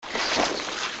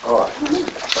All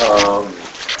right.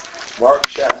 Mark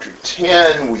chapter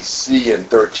 10, we see in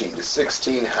 13 to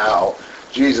 16 how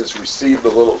Jesus received the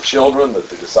little children that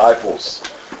the disciples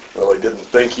really didn't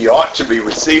think he ought to be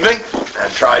receiving,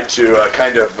 and tried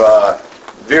to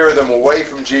veer them away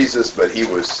from Jesus, but he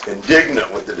was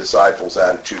indignant with the disciples'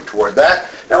 attitude toward that.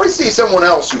 Now we see someone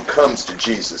else who comes to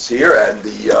Jesus here, and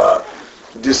the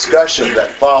discussion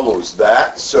that follows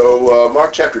that. So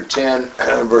Mark chapter 10,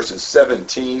 verses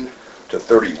 17 to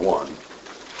 31.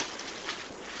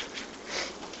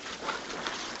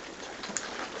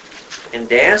 And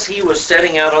as he was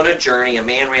setting out on a journey, a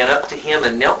man ran up to him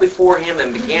and knelt before him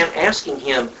and began asking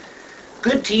him,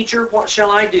 "Good teacher, what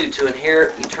shall I do to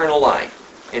inherit eternal life?"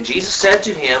 And Jesus said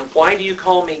to him, "Why do you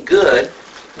call me good?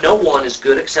 No one is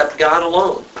good except God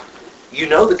alone. You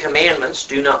know the commandments: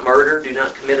 do not murder, do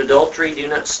not commit adultery, do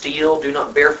not steal, do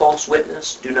not bear false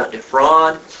witness, do not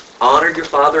defraud, honor your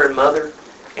father and mother."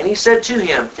 And he said to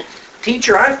him,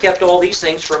 "Teacher, I've kept all these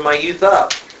things from my youth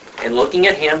up." And looking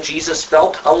at him, Jesus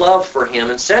felt a love for him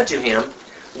and said to him,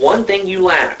 "One thing you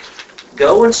lack.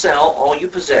 Go and sell all you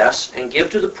possess and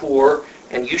give to the poor,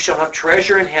 and you shall have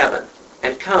treasure in heaven.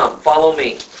 And come, follow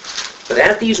me." But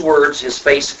at these words his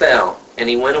face fell, and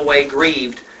he went away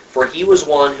grieved, for he was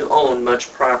one who owned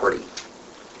much property.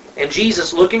 And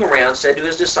Jesus, looking around, said to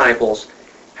his disciples,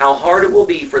 "How hard it will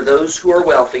be for those who are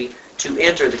wealthy to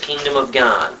enter the kingdom of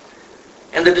God."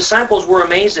 And the disciples were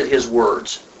amazed at his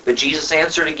words. But Jesus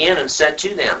answered again and said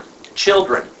to them,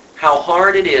 "Children, how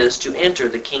hard it is to enter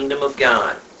the kingdom of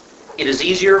God. It is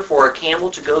easier for a camel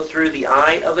to go through the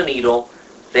eye of a needle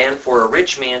than for a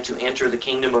rich man to enter the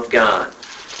kingdom of God."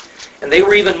 And they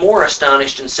were even more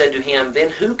astonished and said to him, "Then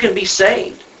who can be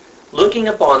saved?" Looking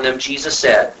upon them, Jesus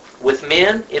said, "With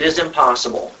men it is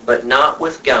impossible, but not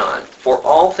with God, for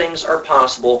all things are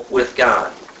possible with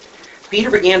God." Peter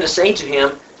began to say to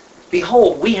him,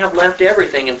 "Behold, we have left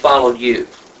everything and followed you."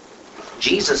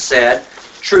 Jesus said,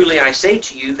 "Truly I say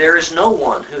to you, there is no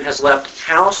one who has left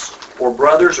house or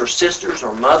brothers or sisters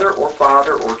or mother or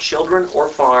father or children or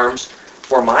farms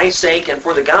for my sake and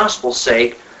for the gospel's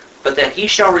sake, but that he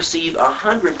shall receive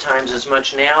 100 times as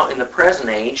much now in the present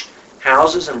age,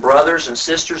 houses and brothers and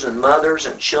sisters and mothers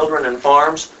and children and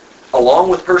farms, along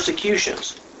with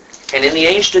persecutions, and in the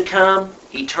age to come,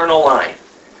 eternal life.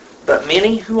 But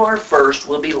many who are first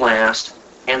will be last,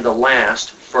 and the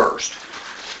last first."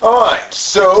 All right,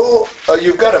 so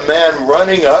you've got a man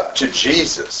running up to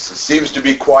Jesus. He seems to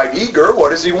be quite eager. What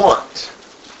does he want?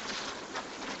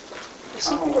 The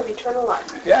secret of eternal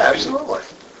life. Yeah, absolutely.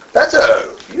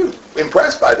 You're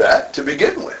impressed by that to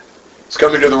begin with. He's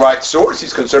coming to the right source.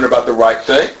 He's concerned about the right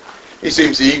thing. He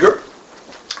seems eager.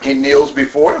 He kneels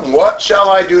before him. "What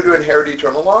shall I do to inherit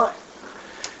eternal life?"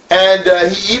 And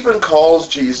he even calls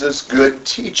Jesus good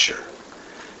teacher.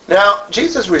 Now,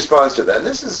 Jesus responds to that. And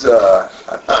this is,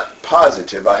 I'm not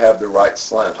positive I have the right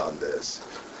slant on this.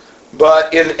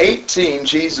 But in 18,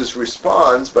 Jesus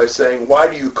responds by saying, "Why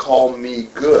do you call me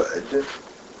good?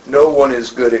 No one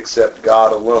is good except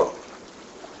God alone."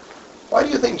 Why do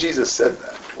you think Jesus said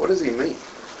that? What does he mean?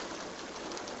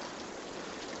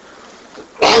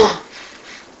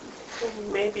 He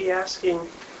may be asking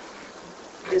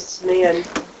this man,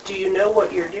 do you know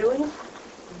what you're doing?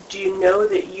 Do you know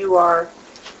that you are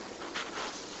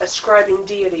ascribing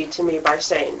deity to me by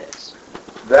saying this?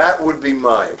 That would be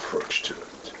my approach to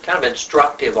it. Kind of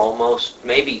instructive almost,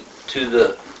 maybe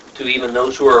to even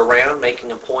those who are around,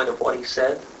 making a point of what he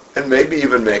said. And maybe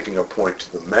even making a point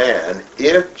to the man,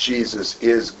 if Jesus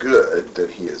is good, then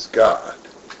he is God.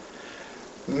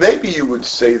 Maybe you would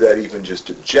say that even just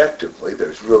objectively.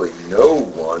 There's really no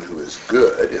one who is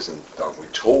good. Aren't we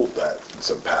told that in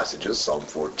some passages, Psalm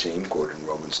 14, quoted in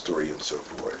Romans 3, and so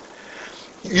forth.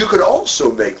 You could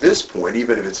also make this point,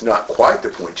 even if it's not quite the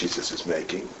point Jesus is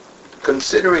making,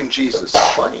 considering Jesus'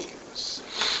 claims.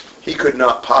 He could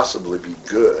not possibly be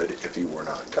good if he were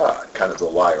not God. Kind of the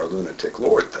liar, lunatic,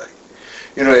 Lord thing.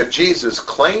 If Jesus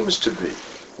claims to be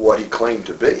what he claimed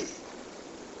to be,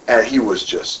 and he was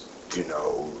just,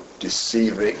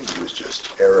 deceiving, he was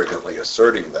just arrogantly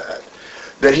asserting that,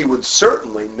 then he would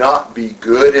certainly not be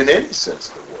good in any sense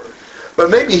of the word. But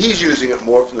maybe he's using it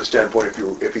more from the standpoint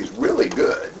if he's really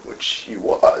good, which he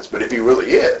was, but if he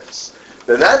really is,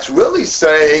 then that's really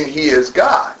saying he is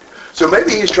God. So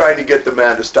maybe he's trying to get the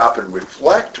man to stop and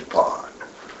reflect upon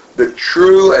the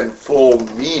true and full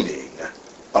meaning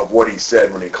of what he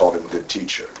said when he called him good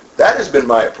teacher. That has been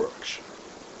my approach,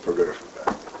 for good or for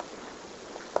bad.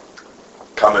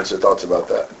 Comments or thoughts about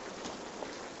that?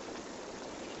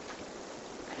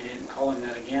 He didn't call him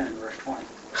that again in verse 20.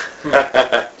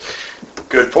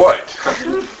 Good point.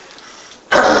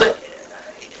 But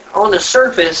on the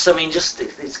surface, I mean, just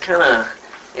it's kind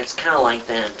of like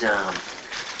that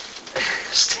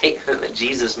statement that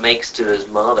Jesus makes to his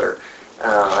mother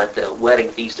at the wedding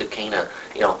feast of Cana.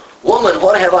 You know, woman,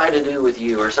 what have I to do with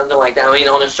you, or something like that. I mean,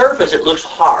 on the surface, it looks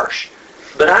harsh,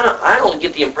 but I don't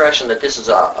get the impression that this is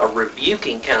a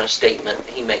rebuking kind of statement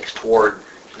he makes toward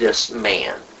this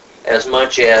man, as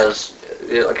much as,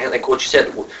 like what you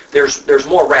said, there's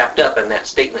more wrapped up in that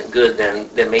statement good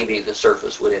than maybe the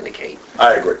surface would indicate.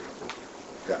 I agree.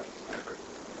 Yeah, I agree.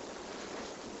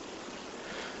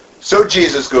 So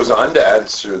Jesus goes on to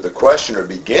answer the question, or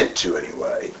begin to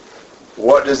anyway.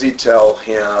 What does he tell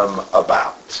him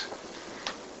about?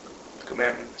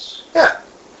 Commandments. Yeah.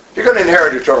 You're going to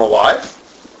inherit eternal life.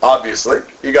 Obviously,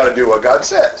 you got to do what God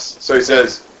says. So he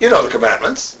says, you know the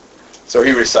commandments. So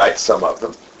he recites some of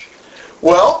them.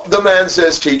 Well, the man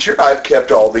says, Teacher, I've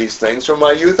kept all these things from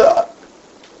my youth up.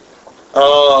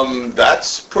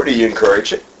 That's pretty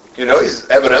encouraging. You know, he's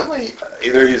evidently,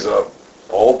 either he's a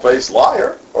old-faced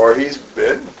liar, or he's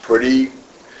been pretty,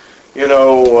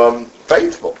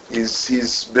 faithful.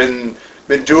 He's been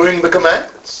doing the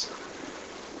commandments.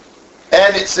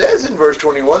 And it says in verse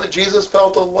 21 that Jesus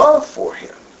felt a love for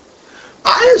him.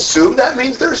 I assume that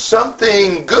means there's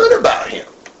something good about him,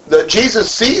 that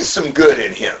Jesus sees some good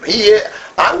in him.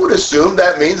 I would assume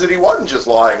that means that he wasn't just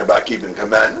lying about keeping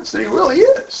commandments, that he really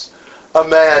is a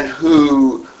man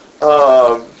who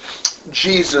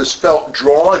Jesus felt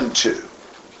drawn to.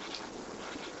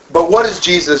 But what does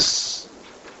Jesus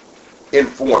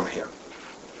inform him?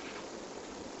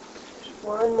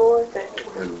 One more thing.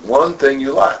 There's one thing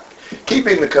you like.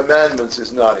 Keeping the commandments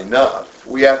is not enough.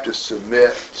 We have to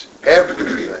submit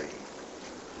everything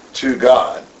to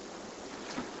God.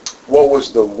 What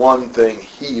was the one thing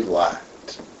he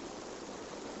lacked?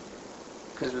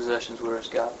 His possessions were his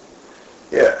God.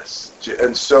 Yes.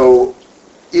 And so,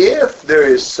 if there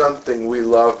is something we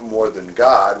love more than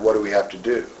God, what do we have to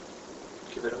do?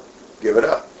 Give it up. Give it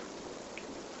up.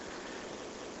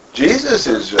 Jesus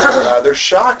is rather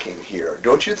shocking here,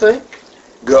 don't you think?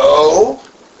 Go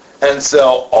and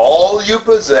sell all you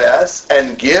possess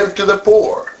and give to the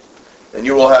poor, and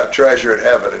you will have treasure in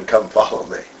heaven, and come follow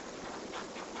me.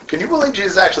 Can you believe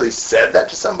Jesus actually said that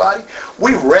to somebody?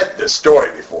 We've read this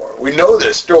story before. We know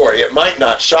this story. It might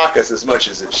not shock us as much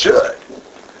as it should.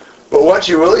 But once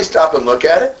you really stop and look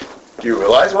at it, do you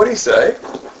realize what he's saying?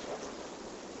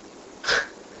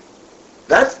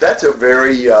 That's a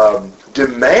very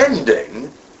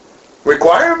demanding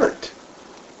requirement.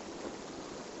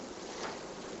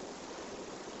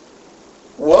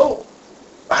 Well,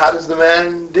 how does the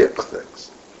man deal with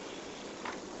things?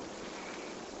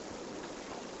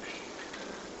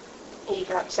 He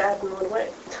got sad and went away.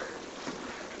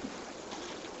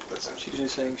 She's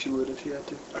just saying she would if she had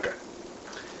to. Okay.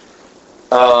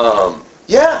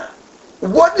 Yeah.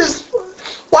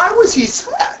 Why was he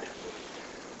sad?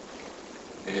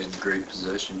 He had great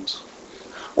possessions.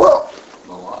 Well,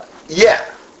 A lot. yeah,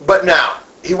 but now,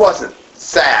 he wasn't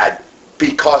sad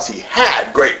because he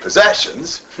had great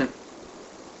possessions.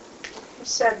 He's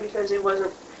sad because he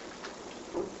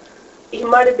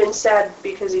might have been sad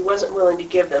because he wasn't willing to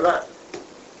give them up.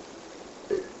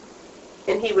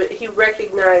 And he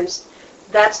recognized,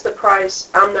 that's the price,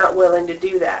 I'm not willing to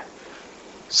do that.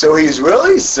 So he's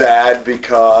really sad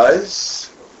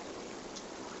because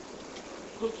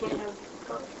He can't have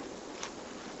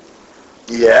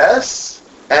yes,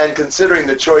 and considering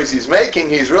the choice he's making,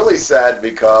 he's really sad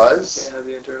because Can't have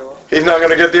the eternal life. he's not going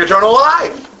to get the eternal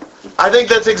life. I think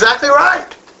that's exactly right.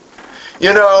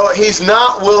 He's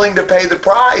not willing to pay the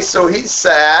price, so he's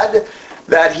sad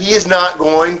that he's not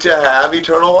going to have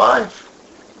eternal life.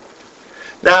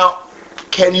 Now,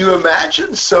 can you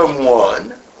imagine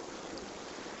someone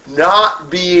not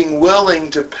being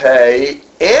willing to pay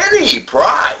any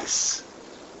price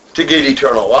to get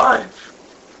eternal life?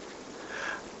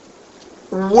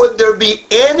 Would there be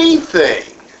anything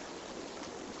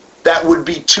that would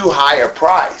be too high a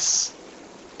price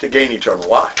to gain eternal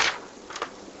life?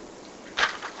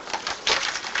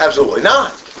 Absolutely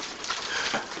not.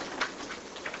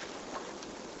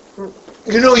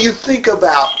 You think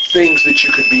about things that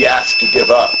you could be asked to give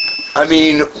up. I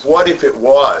mean, what if it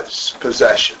was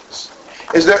possessions?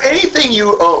 Is there anything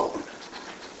you own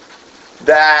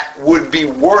that would be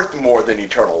worth more than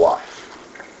eternal life?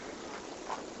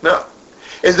 No.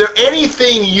 Is there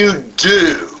anything you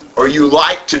do or you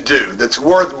like to do that's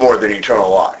worth more than eternal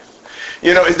life?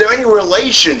 Is there any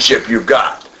relationship you've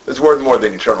got that's worth more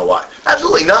than eternal life?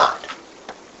 Absolutely not.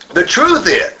 The truth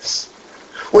is,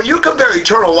 when you compare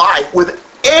eternal life with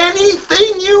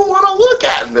anything you want to look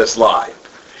at in this life,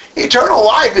 eternal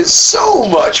life is so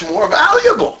much more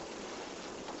valuable.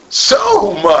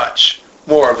 So much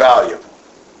more valuable.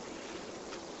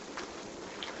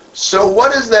 So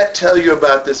what does that tell you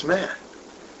about this man?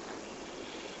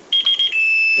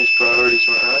 His priorities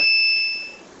weren't right.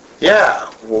 Yeah,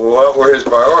 what were his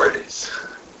priorities?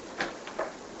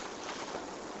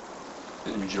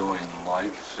 Enjoying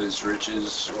life, his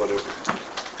riches, whatever.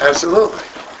 Absolutely.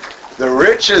 The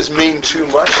riches mean too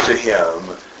much to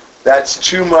him. That's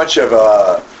too much of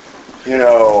a,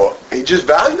 he just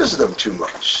values them too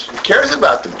much. He cares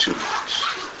about them too much.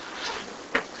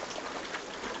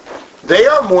 They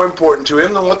are more important to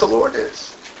him than what the Lord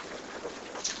is.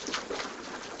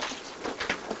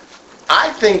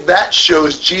 I think that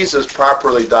shows Jesus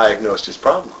properly diagnosed his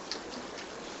problem.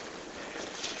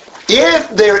 If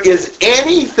there is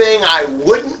anything I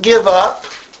wouldn't give up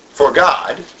for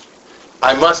God,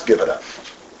 I must give it up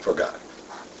for God.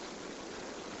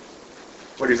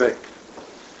 What do you think?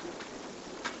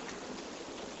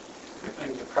 I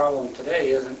think the problem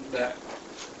today isn't that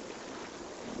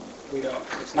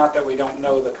it's not that we don't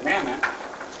know the commandment,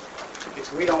 it's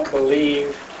we don't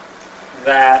believe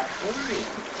that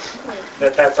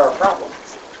that's our problem.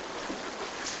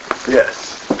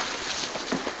 Yes.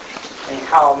 I mean,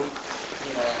 how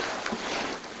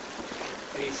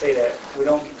do you say that?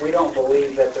 We don't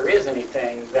believe that there is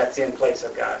anything that's in place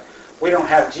of God. We don't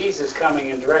have Jesus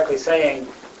coming and directly saying,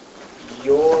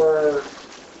 your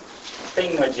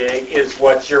thingamajig is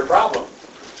what's your problem.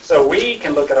 So we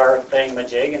can look at our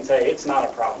thingamajig and say, it's not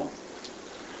a problem.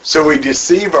 So we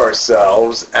deceive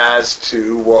ourselves as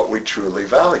to what we truly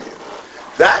value.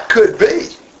 That could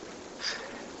be.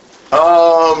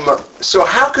 So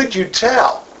how could you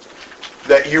tell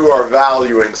that you are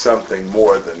valuing something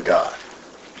more than God?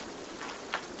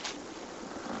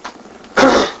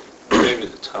 Maybe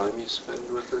the time you spend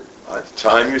with it. The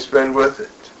time you spend with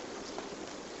it,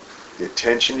 the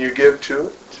attention you give to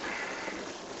it,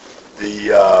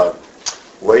 the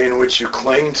way in which you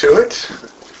cling to it.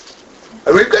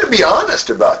 And we've got to be honest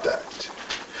about that,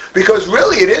 because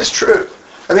really it is true.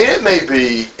 I mean, it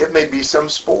may be some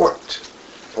sport,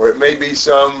 or it may be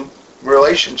some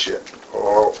relationship,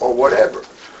 or whatever.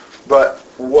 But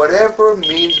whatever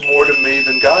means more to me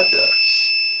than God does,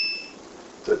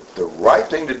 the right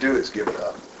thing to do is give it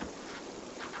up.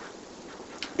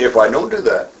 If I don't do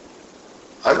that,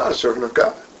 I'm not a servant of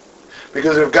God.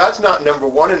 Because if God's not number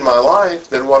one in my life,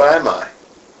 then what am I?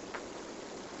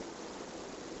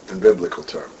 In biblical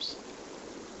terms.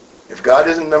 If God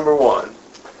isn't number one,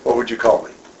 what would you call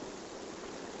me?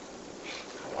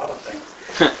 A lot of things.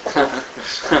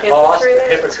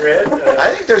 Hypocrite.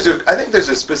 I think there's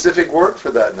a specific word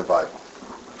for that in the Bible.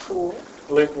 Fool.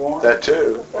 Lukewarm. That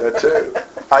too.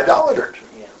 Idolater.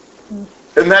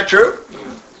 Isn't that true?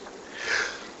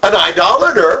 An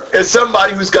idolater is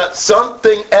somebody who's got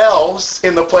something else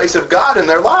in the place of God in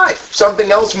their life. Something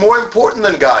else more important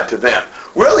than God to them.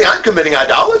 Really, I'm committing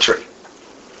idolatry.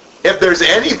 If there's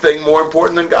anything more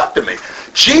important than God to me.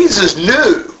 Jesus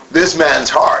knew this man's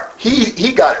heart.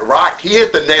 He got it right. He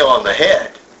hit the nail on the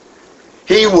head.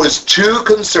 He was too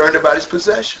concerned about his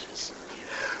possessions.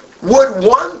 Would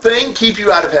one thing keep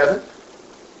you out of heaven?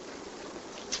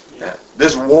 Yeah.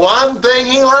 This one thing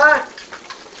he lacked.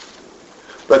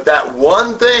 But that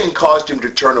one thing caused him to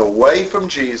turn away from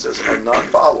Jesus and not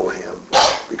follow him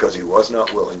because he was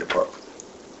not willing to part with it.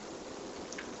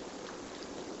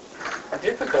 The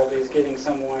difficulty is getting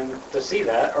someone to see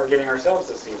that, or getting ourselves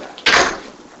to see that.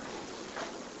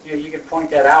 You could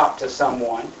point that out to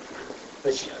someone.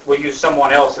 We'll use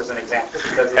someone else as an example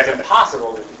because it's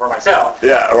impossible for myself.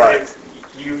 Yeah, right.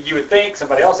 You would think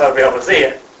somebody else ought to be able to see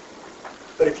it.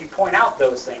 But if you point out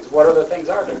those things, what other things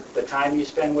are there? The time you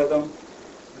spend with them,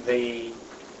 the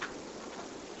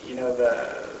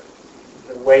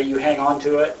way you hang on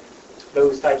to it,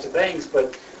 those types of things,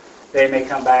 but they may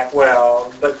come back,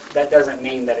 well, but that doesn't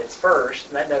mean that it's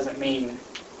first. That doesn't mean,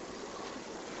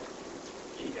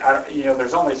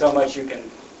 there's only so much you can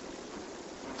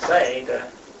say to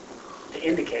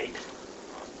indicate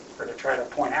or to try to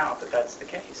point out that that's the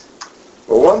case.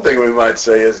 Well, one thing we might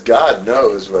say is God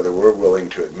knows whether we're willing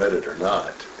to admit it or not.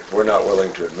 If we're not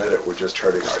willing to admit it, we're just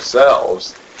hurting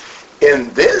ourselves.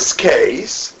 In this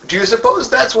case, do you suppose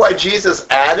that's why Jesus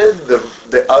added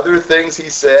the other things he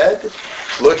said?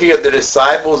 Looking at the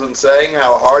disciples and saying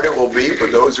how hard it will be for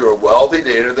those who are wealthy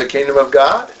to enter the kingdom of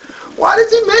God? Why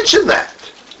does he mention that?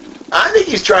 I think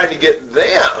he's trying to get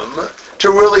them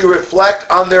to really reflect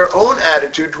on their own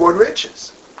attitude toward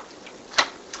riches.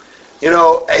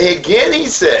 Again he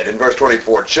said in verse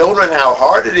 24, children, how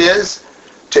hard it is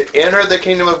to enter the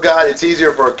kingdom of God. It's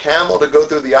easier for a camel to go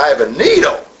through the eye of a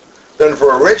needle than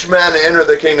for a rich man to enter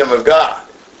the kingdom of God.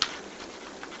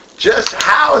 just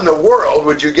how in the world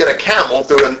would you get a camel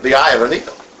through the eye of a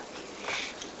needle?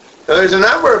 Now, there's a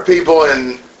number of people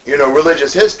in,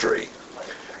 religious history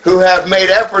who have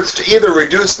made efforts to either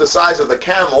reduce the size of the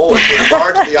camel or to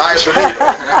enlarge the eye of the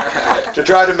needle to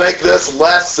try to make this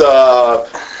less of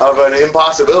an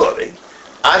impossibility.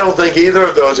 I don't think either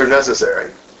of those are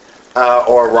necessary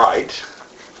or right.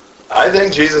 I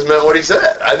think Jesus meant what he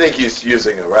said. I think he's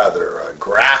using a rather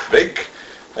graphic,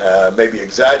 maybe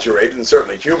exaggerated, and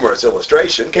certainly humorous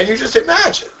illustration. Can you just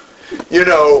imagine?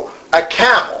 A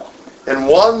camel in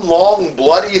one long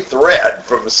bloody thread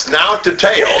from snout to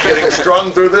tail getting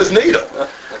strung through this needle.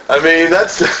 I mean,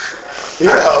 that's,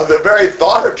 the very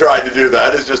thought of trying to do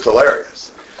that is just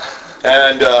hilarious.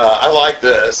 And I like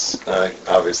this. I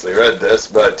obviously read this,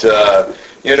 but,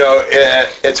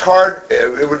 it's hard.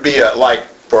 It would be like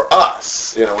for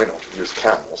us, we don't use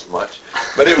camels much,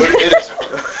 but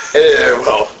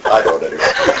well, I don't anyway.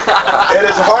 It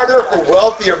is harder for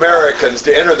wealthy Americans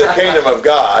to enter the kingdom of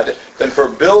God than for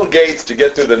Bill Gates to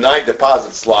get through the night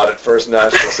deposit slot at First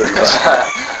National City Bank.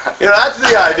 That's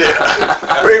the idea.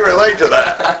 We relate to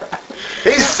that.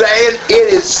 He's saying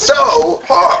it is so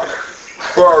hard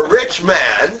for a rich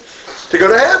man to go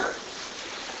to heaven.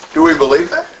 Do we believe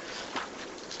that?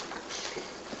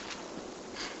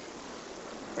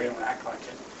 We don't act like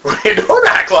it. We don't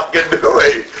act like it, do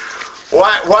we?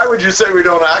 Why would you say we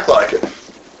don't act like it?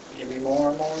 Give me more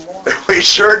and more and more. We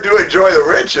sure do enjoy the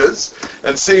riches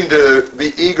and seem to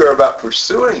be eager about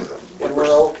pursuing them. And we're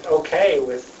okay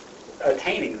with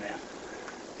attaining them.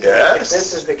 Yes. If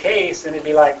this is the case, then it'd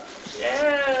be like,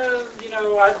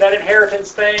 that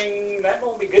inheritance thing, that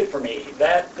won't be good for me.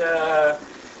 That,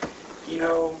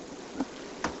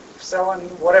 selling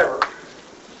whatever.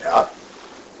 Yeah.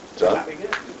 So, Not be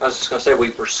good. I was just going to say,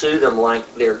 we pursue them like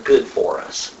they're good for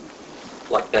us.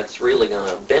 Like that's really going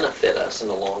to benefit us in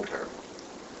the long term.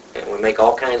 And we make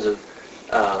all kinds of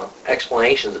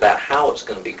explanations about how it's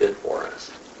going to be good for us.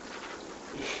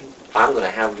 I'm going to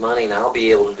have money and I'll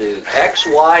be able to do X,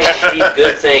 Y, and Z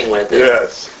good thing with it.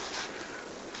 yes.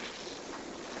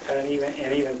 And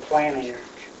even planning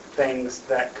things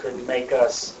that could make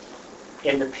us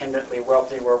independently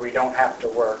wealthy where we don't have to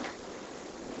work.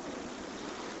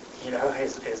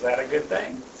 Is that a good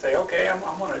thing? Say, okay, I'm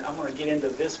gonna get into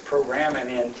this program, and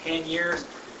in 10 years,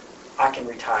 I can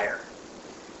retire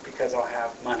because I'll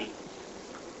have money.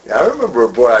 Yeah, I remember a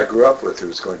boy I grew up with who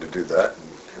was going to do that.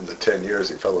 In the 10 years,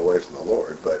 he fell away from the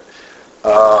Lord. But,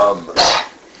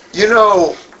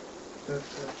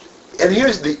 and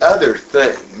here's the other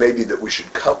thing, maybe that we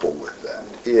should couple with that,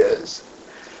 is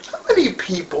how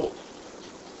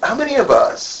many of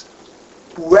us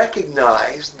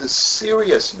recognize the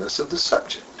seriousness of the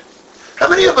subject? How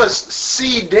many of us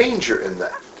see danger in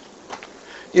that?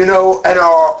 And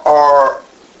are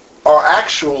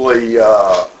actually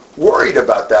worried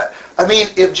about that. I mean,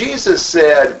 if Jesus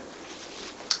said,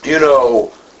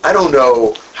 I don't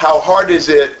know, how hard is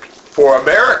it for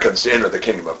Americans to enter the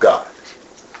kingdom of God?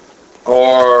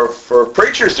 Or for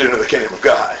preachers to enter the kingdom of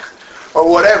God? Or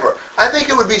whatever. I think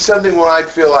it would be something where I'd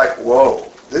feel like,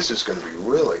 whoa, this is going to be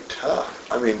really tough.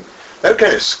 I mean, that would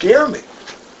kind of scare me.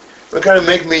 It would kind of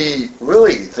make me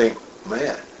really think,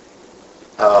 man,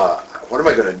 what am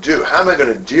I going to do? How am I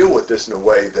going to deal with this in a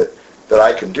way that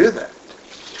I can do that?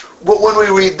 But when we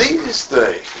read these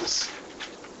things,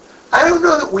 I don't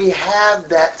know that we have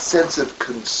that sense of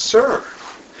concern.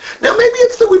 Now, maybe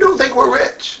it's that we don't think we're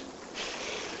rich.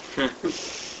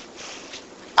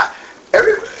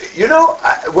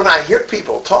 When I hear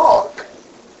people talk,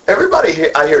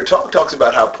 everybody I hear talks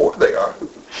about how poor they are.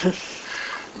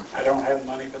 I don't have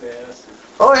money for this.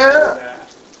 Oh, yeah.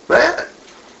 Man.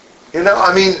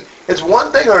 It's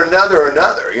one thing or another.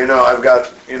 I've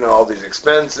got, all these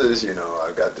expenses,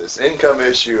 I've got this income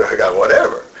issue, I got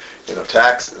whatever,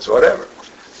 taxes, whatever.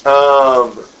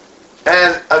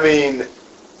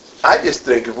 I just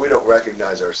think if we don't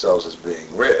recognize ourselves as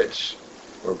being rich,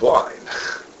 we're blind.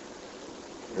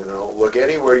 Look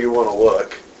anywhere you want to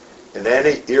look, in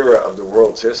any era of the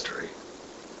world's history.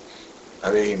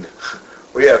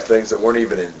 We have things that weren't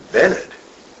even invented,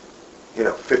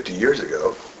 50 years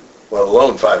ago, let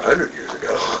alone 500 years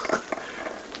ago.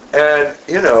 And,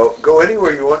 go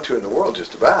anywhere you want to in the world,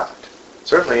 just about.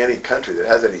 Certainly any country that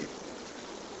has any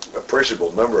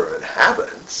appreciable number of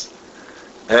inhabitants.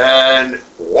 And,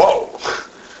 whoa,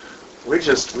 we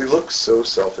look so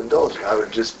self-indulgent.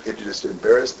 It just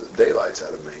embarrassed the daylights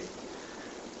out of me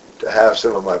to have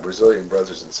some of my Brazilian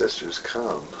brothers and sisters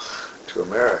come to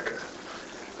America.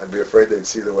 I'd be afraid they'd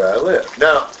see the way I live.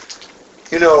 Now,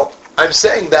 I'm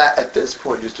saying that at this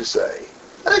point just to say,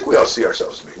 I think we all see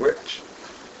ourselves as being rich.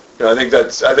 You know,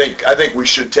 I think we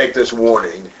should take this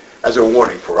warning as a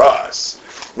warning for us,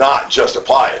 not just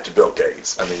apply it to Bill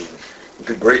Gates. I mean,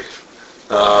 good grief.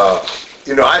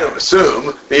 You know, I don't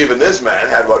assume even this man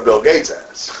had what Bill Gates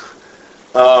has.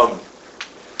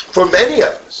 For many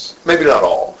of us, maybe not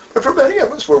all, but for many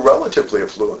of us, we're relatively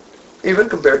affluent, even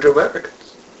compared to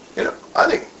Americans. You know, I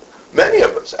think many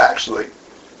of us actually,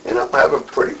 you know, have a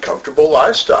pretty comfortable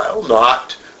lifestyle,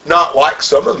 not like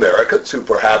some Americans who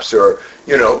perhaps are,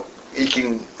 you know,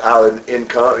 eking out an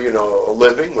income, you know, a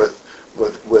living with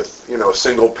you know, a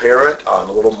single parent on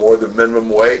a little more than minimum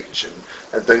wage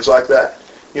and things like that.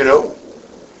 You know,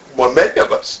 well, many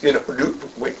of us, you know, do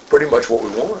pretty much what we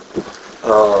want.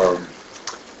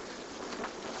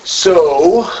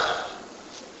 So,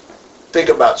 think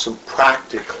about some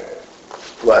practical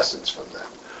lessons from that.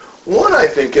 One, I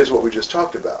think, is what we just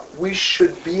talked about. We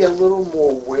should be a little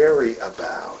more wary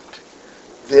about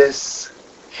this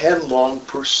headlong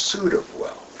pursuit of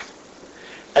wealth.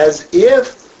 As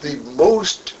if it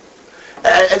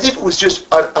was just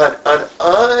an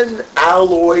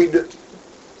unalloyed,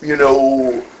 you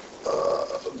know,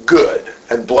 good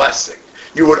and blessing.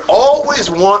 You would always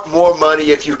want more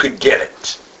money if you could get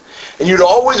it. And you'd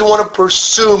always want to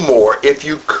pursue more if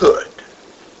you could.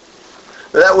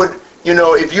 That would, you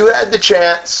know, if you had the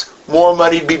chance, more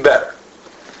money'd be better.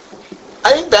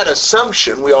 I think that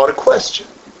assumption we ought to question.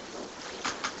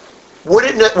 Would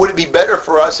it be better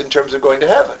for us in terms of going to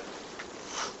heaven?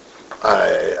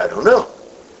 I don't know.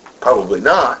 Probably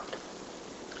not.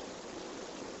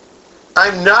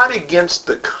 I'm not against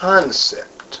the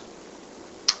concept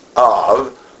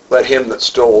of let him that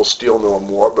stole steal no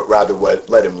more, but rather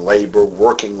let him labor,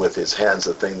 working with his hands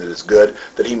the thing that is good,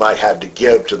 that he might have to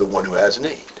give to the one who has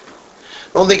need.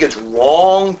 I don't think it's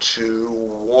wrong to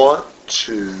want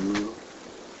to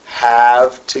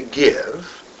have to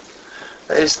give.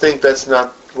 I just think that's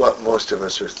not what most of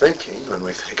us are thinking when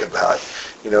we think about,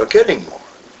 you know, getting more.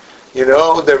 You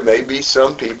know, there may be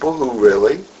some people who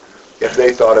really, if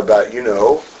they thought about, you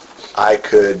know, I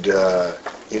could,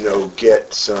 you know,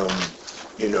 get some,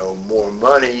 you know, more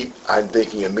money, I'm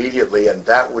thinking immediately, and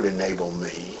that would enable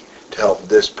me to help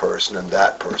this person and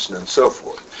that person and so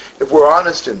forth. If we're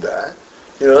honest in that,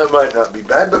 you know, that might not be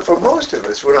bad, but for most of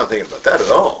us, we're not thinking about that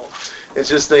at all. It's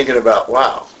just thinking about,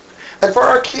 wow. And for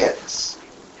our kids,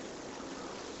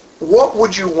 what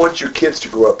would you want your kids to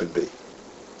grow up and be?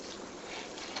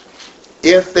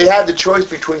 If they had the choice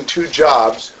between two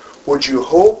jobs, would you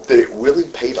hope that it really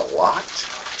paid a lot?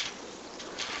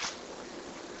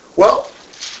 Well,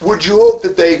 would you hope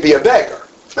that they'd be a beggar?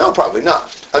 No, probably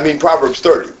not. I mean, Proverbs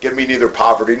 30, give me neither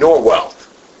poverty nor wealth.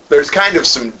 There's kind of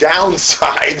some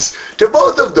downsides to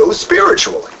both of those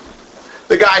spiritually.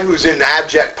 The guy who's in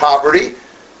abject poverty,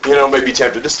 you know, may be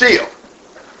tempted to steal.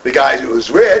 The guy who's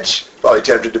rich, probably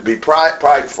tempted to be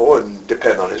prideful and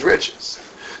depend on his riches.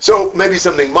 So maybe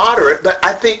something moderate, but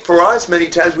I think for us, many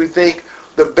times we think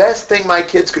the best thing my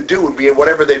kids could do would be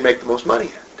whatever they make the most money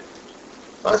at.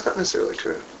 Well, that's not necessarily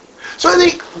true. So I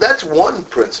think that's one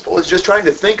principle, is just trying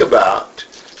to think about,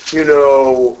 you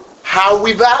know, how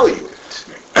we value it.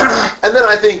 And then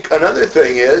I think another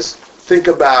thing is think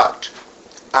about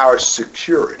our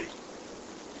security.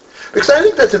 Because I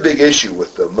think that's a big issue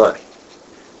with the money.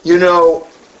 You know,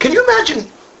 can you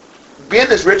imagine being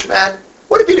this rich man?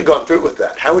 What if he'd have gone through with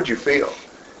that? How would you feel?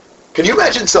 Can you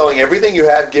imagine selling everything you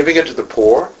had, giving it to the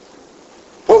poor?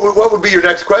 What would be your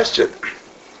next question?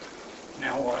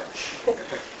 Now what?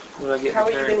 How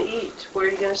are you going to eat? Where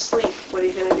are you going to sleep? What are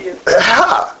you going to do?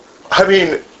 Yeah. I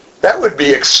mean, that would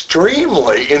be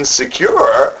extremely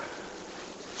insecure.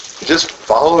 Just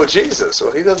follow Jesus.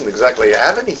 Well, he doesn't exactly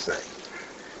have anything.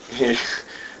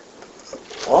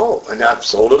 And I've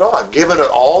sold it all. I've given it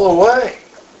all away.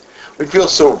 We feel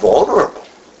so vulnerable.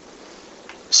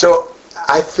 So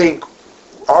I think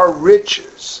our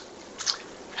riches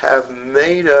have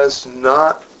made us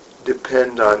not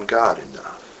depend on God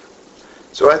enough.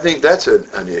 So I think that's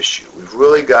an issue. We've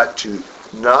really got to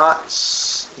not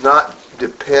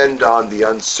depend on the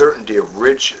uncertainty of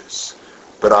riches,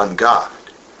 but on God.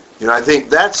 You know, I think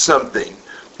that's something.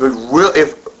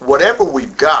 If whatever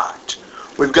we've got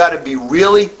to be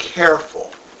really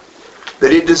careful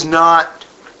that it does not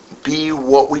be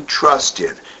what we trust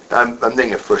in. I'm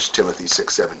thinking of 1 Timothy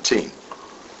 6:17.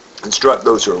 Instruct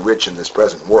those who are rich in this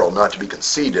present world not to be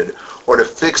conceited or to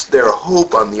fix their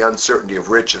hope on the uncertainty of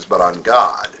riches, but on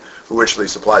God, who richly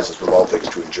supplies us with all things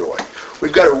to enjoy.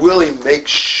 We've got to really make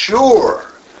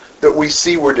sure that we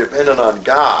see we're dependent on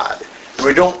God, and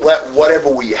we don't let whatever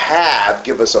we have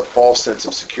give us a false sense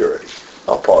of security.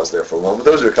 I'll pause there for a moment.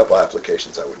 Those are a couple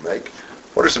applications I would make.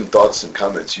 What are some thoughts and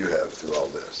comments you have through all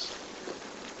this?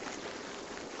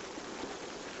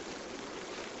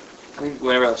 think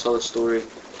whenever I saw this story,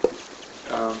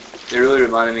 it really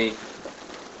reminded me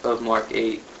of Mark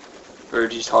 8, where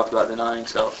Jesus talked about denying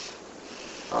self,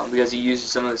 because he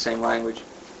uses some of the same language.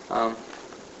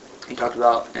 He talked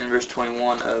about in verse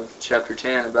 21 of chapter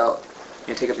 10 about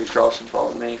take up your cross and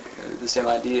follow me. The same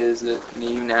idea is that you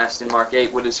even asked in Mark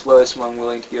 8, what is someone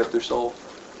willing to give up their soul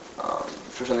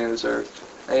for something of this earth?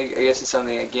 I guess it's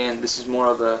something, again, this is more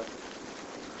of an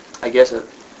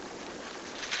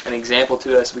example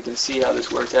to us. We can see how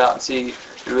this works out and see,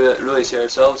 really see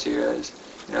ourselves here as,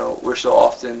 we're so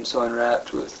often so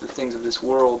enwrapped with the things of this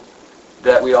world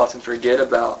that we often forget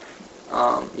about,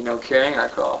 carrying our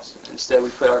cross. Instead, we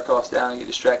put our cross down and get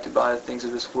distracted by the things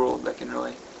of this world that can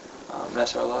really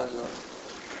mess our lives up.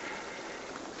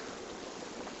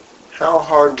 How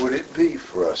hard would it be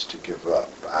for us to give up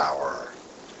our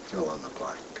fill in the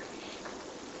blank?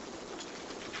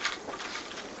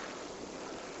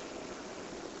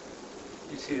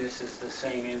 You see, this is the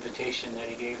same invitation that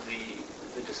he gave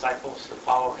the disciples to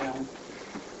follow him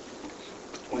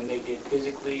when they did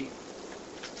physically.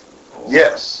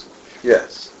 Yes. He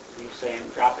was saying,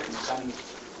 drop it and come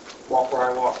walk where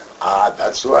I walk.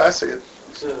 That's the way I see it.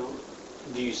 So,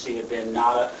 do you see it being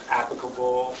not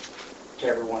applicable to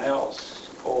everyone else,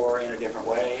 or in a different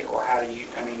way, or how do you?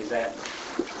 Is that?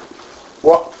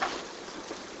 Well,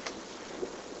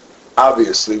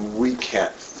 obviously, we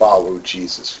can't follow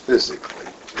Jesus physically.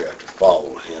 We have to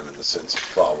follow him in the sense of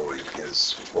following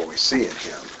what we see in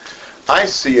him. I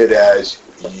see it as,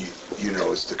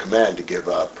 it's the command to give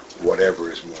up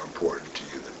whatever is more important to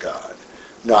you than God.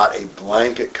 Not a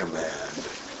blanket command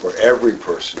for every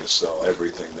person to sell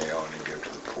everything they own and give to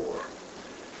the poor.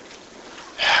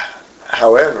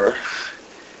 However,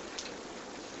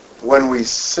 when we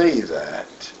say that,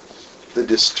 the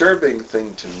disturbing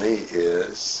thing to me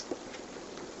is,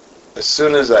 as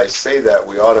soon as I say that,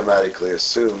 we automatically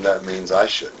assume that means I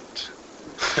shouldn't.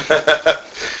 Mm-hmm.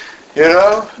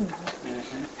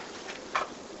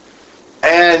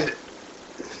 And,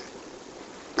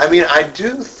 I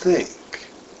do think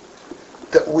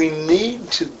that we need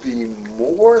to be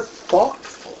more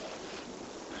thoughtful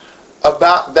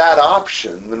about that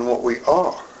option than what we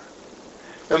are.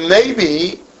 And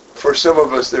maybe, for some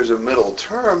of us, there's a middle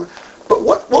term, but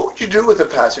what would you do with a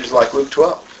passage like Luke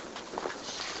 12?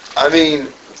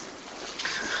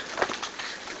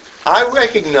 I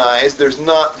recognize there's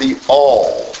not the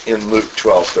all in Luke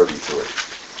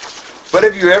 12:33. But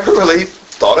have you ever really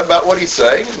thought about what he's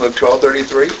saying in Luke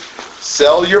 12:33?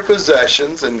 Sell your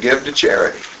possessions and give to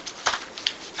charity.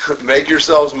 Make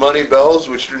yourselves money bells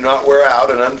which do not wear out,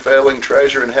 an unfailing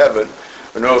treasure in heaven,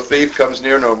 where no thief comes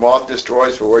near, no moth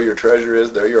destroys, for where your treasure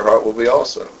is, there your heart will be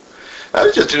also. That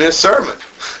was just in his sermon.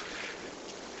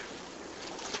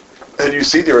 And you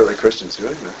see the early Christians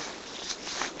doing that.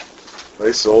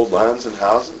 They sold lands and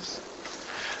houses.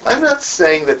 I'm not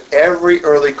saying that every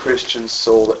early Christian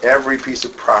sold every piece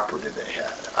of property they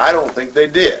had. I don't think they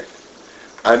did.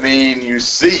 You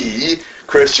see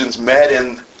Christians met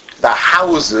in the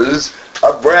houses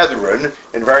of brethren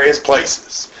in various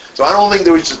places. So I don't think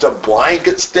there was just a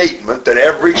blanket statement that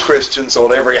every Christian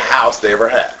sold every house they ever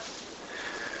had.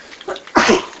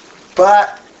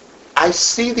 But I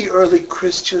see the early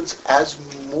Christians as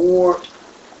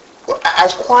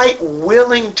quite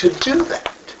willing to do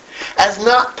that, as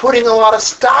not putting a lot of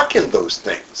stock in those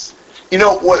things.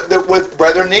 With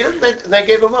brethren needed, they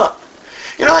gave them up.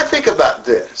 I think about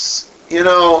this.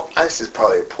 This is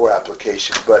probably a poor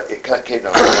application, but it came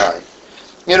to my mind.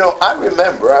 I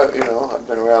remember, I've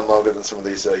been around longer than some of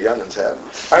these young'uns have.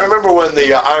 I remember when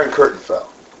the Iron Curtain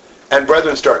fell, and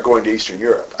brethren started going to Eastern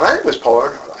Europe. And I think it was Paul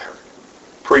Earnhardt I heard,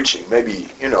 preaching, maybe,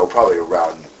 probably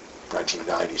around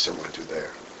 1990, somewhere through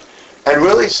there. And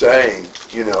really saying,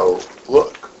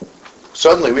 look,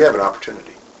 suddenly we have an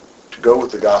opportunity to go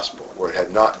with the gospel where it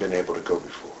had not been able to go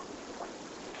before.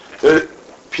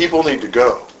 People need to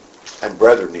go, and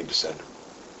brethren need to send them.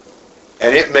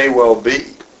 And it may well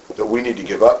be that we need to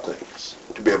give up things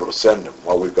to be able to send them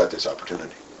while we've got this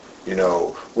opportunity.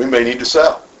 We may need to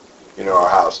sell, our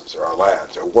houses or our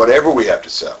lands or whatever we have to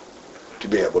sell to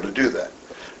be able to do that.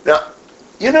 Now,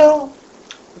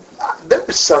 there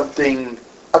was something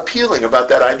appealing about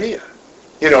that idea.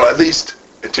 At least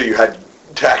until you had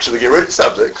to actually get rid of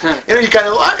something. You kind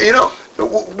of like,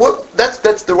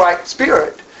 that's the right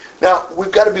spirit. Now,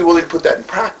 we've got to be willing to put that in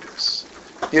practice.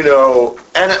 And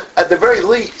at the very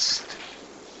least,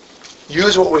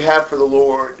 use what we have for the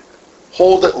Lord,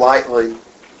 hold it lightly,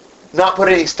 not put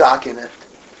any stock in it.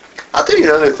 I'll tell you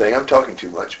another thing, I'm talking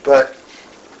too much, but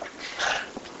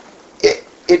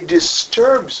it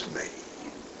disturbs me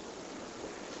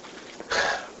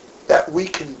that we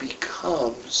can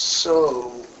become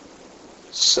so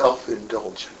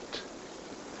self-indulgent.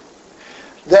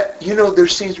 That, there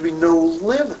seems to be no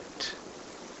limit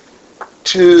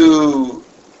to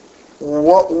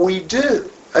what we do.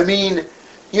 I mean,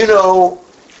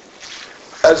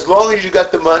 as long as you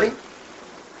got the money,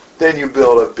 then you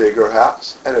build a bigger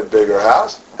house, and a bigger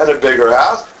house, and a bigger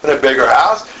house, and a bigger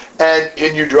house,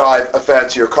 and you drive a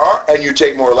fancier car, and you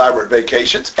take more elaborate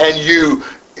vacations, and you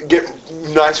get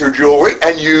nicer jewelry,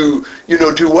 and you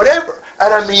do whatever.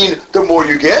 And I mean, the more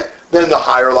you get, then the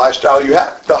higher lifestyle you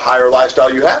have. The higher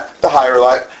lifestyle you have, the higher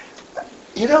life.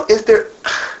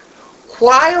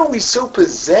 Why are we so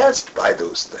possessed by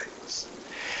those things?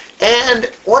 And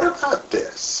what about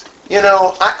this?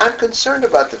 I'm concerned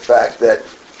about the fact that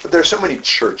there are so many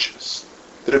churches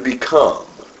that have become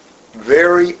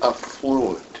very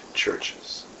affluent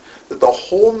churches, that the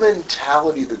whole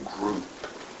mentality of the group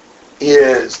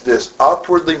is this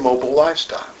upwardly mobile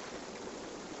lifestyle.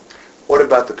 What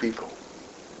about the people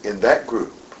in that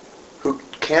group who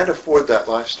can't afford that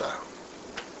lifestyle,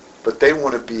 but they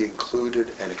want to be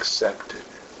included and accepted,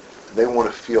 and they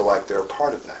want to feel like they're a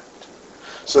part of that?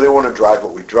 So they want to drive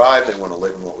what we drive, they want to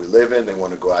live in what we live in, they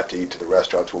want to go out to eat to the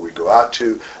restaurants where we go out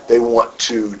to, they want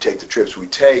to take the trips we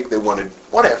take, they want to,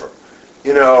 whatever.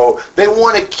 They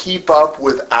want to keep up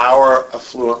with our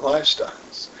affluent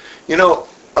lifestyles.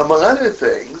 Among other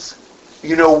things,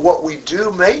 what we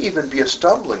do may even be a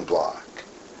stumbling block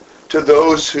to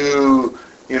those who,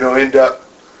 end up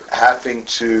having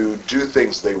to do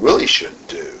things they really shouldn't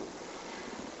do,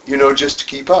 just to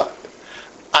keep up.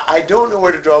 I don't know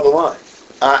where to draw the line.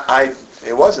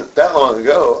 It wasn't that long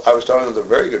ago, I was talking with a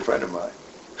very good friend of mine.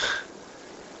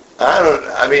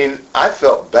 I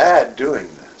felt bad doing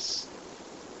this.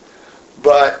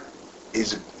 But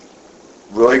he's a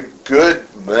really good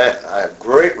man. I have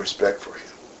great respect for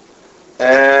him.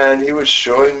 And he was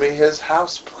showing me his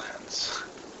house plans.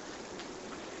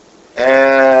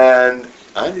 And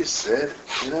I just said,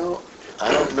 I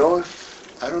don't know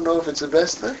if it's the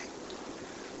best thing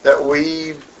that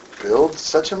we build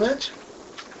such a mansion.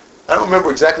 I don't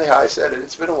remember exactly how I said it.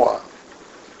 It's been a while.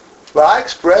 But I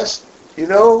expressed,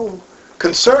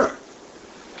 concern.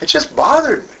 It just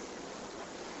bothered me.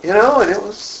 And it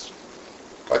was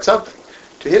quite something.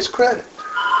 To his credit,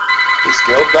 he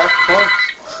scaled back the plans.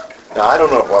 Now, I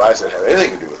don't know if what I said had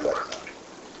anything to do with that or not.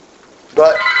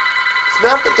 But it's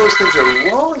not that those things are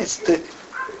wrong. It's that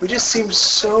we just seem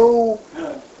so...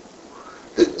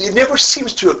 It never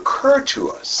seems to occur to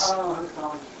us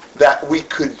that we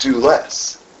could do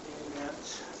less.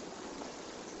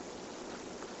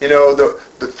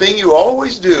 The thing you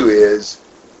always do is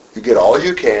you get all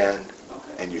you can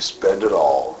and you spend it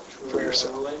all for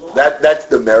yourself. That's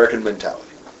the American mentality.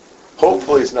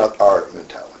 Hopefully it's not our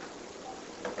mentality.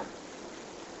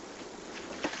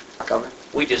 Comment?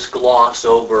 We just gloss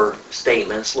over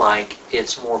statements like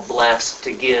it's more blessed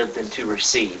to give than to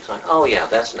receive. It's like, oh yeah,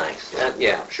 that's nice.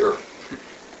 Yeah, sure.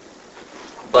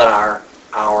 But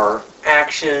our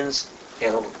actions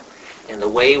and the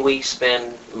way we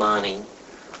spend money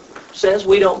says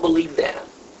we don't believe that.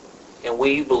 And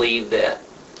we believe that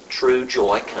true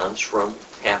joy comes from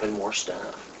having more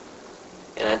stuff.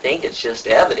 And I think it's just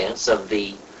evidence of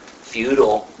the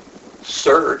futile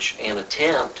search and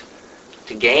attempt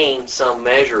to gain some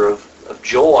measure of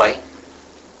joy,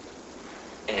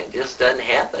 and it just doesn't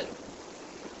happen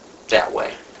that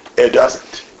way. It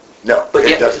doesn't. No, but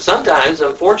it yet, doesn't. Sometimes,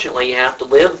 unfortunately, you have to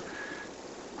live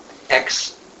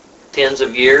X tens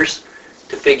of years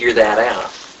to figure that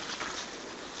out.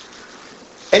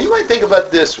 And you might think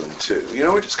about this one too.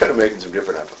 We're just kind of making some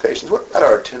different applications. What about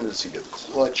our tendency to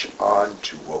clutch on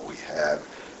to what we have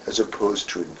as opposed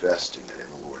to investing it in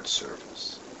the Lord's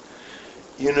service?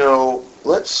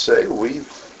 Let's say we,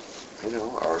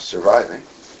 are surviving.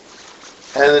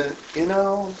 And,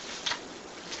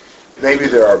 maybe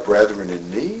there are brethren in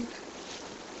need.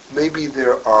 Maybe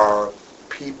there are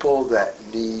people that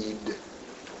need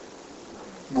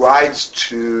rides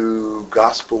to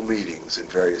gospel meetings in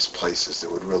various places that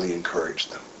would really encourage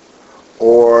them.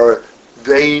 Or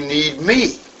they need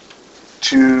me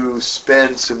to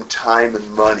spend some time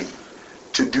and money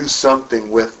to do something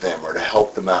with them or to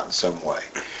help them out in some way.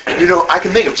 I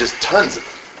can think of just tons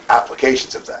of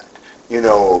applications of that.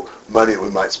 Money that we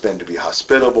might spend to be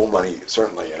hospitable, money,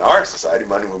 certainly in our society,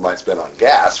 money we might spend on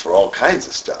gas for all kinds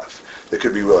of stuff that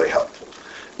could be really helpful,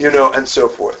 and so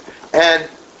forth. And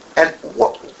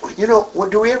what,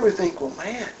 do we ever think, well,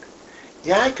 man,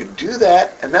 yeah, I could do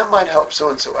that, and that might help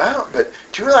so-and-so out, but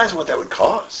do you realize what that would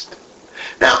cost?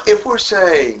 Now, if we're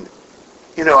saying,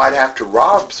 I'd have to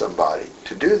rob somebody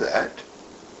to do that,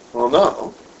 well,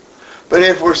 no. But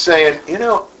if we're saying,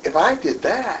 if I did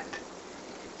that,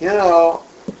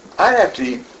 I'd have to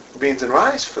eat beans and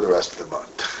rice for the rest of the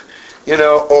month.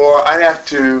 Or I'd have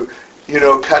to,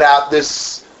 cut out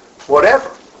this whatever.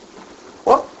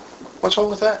 Well, what's wrong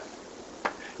with that?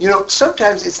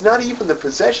 Sometimes it's not even the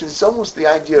possession, it's almost the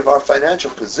idea of our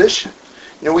financial position.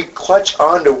 We clutch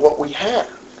on to what we have,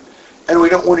 and we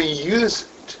don't want to use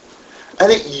it. I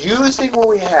think using what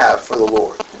we have for the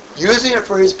Lord, using it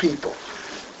for His people,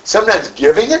 sometimes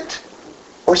giving it,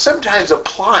 or sometimes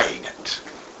applying it,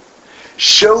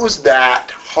 shows that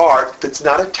heart that's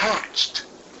not attached.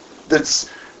 That's,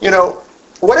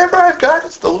 whatever I've got,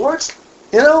 it's the Lord's,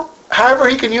 however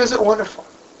He can use it, wonderful.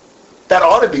 That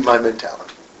ought to be my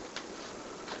mentality.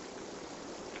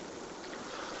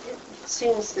 It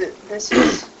seems that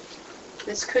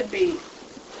this could be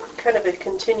kind of a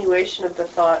continuation of the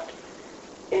thought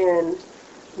in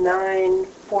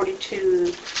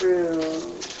 9:42 through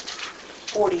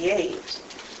 48.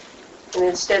 And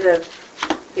instead of,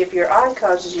 if your eye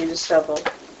causes you to stumble,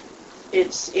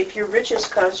 it's, if your riches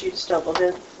cause you to stumble,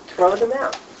 then throw them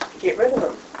out. Get rid of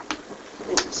them.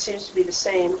 It seems to be the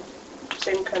same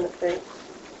kind of thing.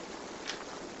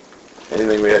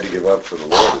 Anything we had to give up for the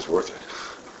Lord is worth it.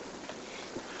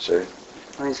 Sure. I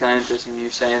think it's kind of interesting you're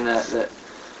saying that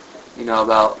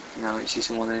about, you see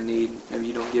someone in need, maybe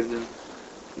you don't give them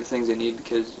the things they need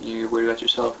because you're worried about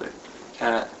yourself. But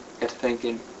kind of get to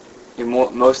thinking,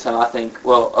 most of the time I think,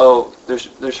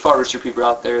 there's far richer people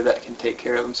out there that can take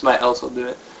care of them. Somebody else will do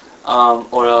it.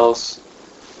 Or else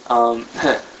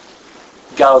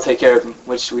God will take care of them,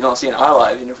 which we don't see in our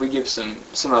lives. If we give some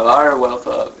of our wealth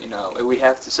up, we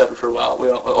have to suffer for a while. We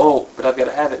don't, but I've got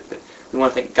to have it. But we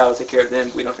want to think God will take care of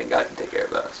them. We don't think God can take care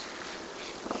of us.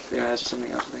 That's just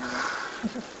something else to think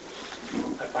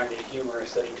about. I find it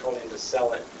humorous that He told him to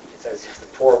sell it. It says if the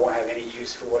poor won't have any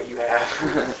use for what you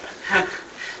have,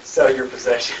 sell your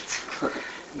possessions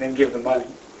and then give the money.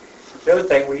 The other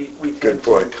thing we Good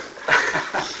point.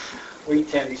 We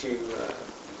tend to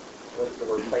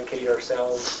placate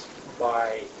ourselves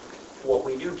by what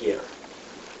we do give,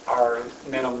 our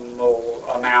minimal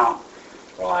amount.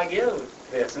 Well, I give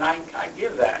this and I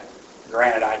give that.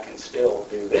 Granted, I can still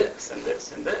do this and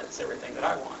this and this, everything that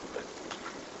I want, but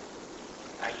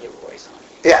I give away some.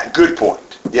 Yeah, good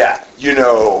point. Yeah,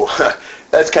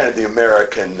 that's kind of the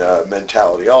American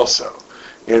mentality also.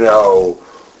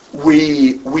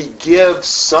 We give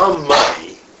some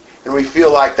money and we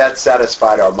feel like that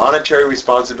satisfied our monetary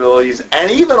responsibilities and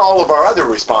even all of our other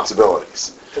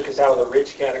responsibilities. Took us out of the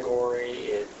rich category.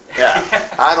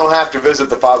 Yeah, I don't have to visit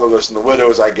the fatherless and the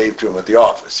widows I gave to them at the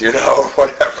office,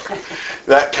 whatever.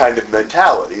 That kind of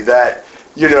mentality that,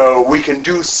 we can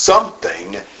do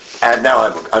something and now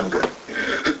I'm good.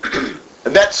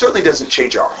 And that certainly doesn't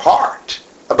change our heart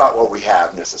about what we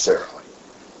have necessarily,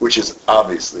 which is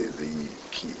obviously the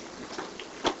key.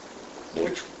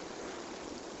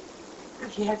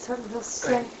 You had something else to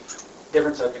say?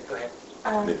 Different subject, go ahead.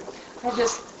 I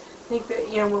just think that,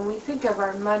 when we think of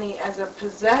our money as a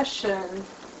possession,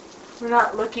 we're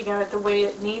not looking at it the way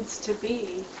it needs to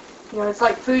be. It's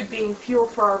like food being fuel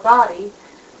for our body.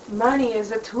 Money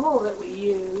is a tool that we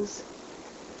use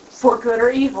for good or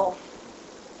evil.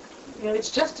 It's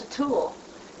just a tool.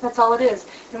 That's all it is.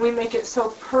 And we make it so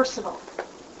personal.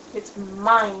 It's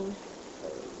mine,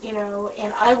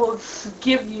 and I will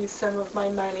give you some of my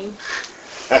money.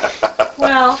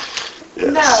 Well,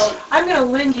 yes. No, I'm going to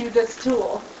lend you this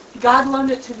tool. God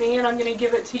loaned it to me, and I'm going to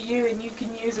give it to you, and you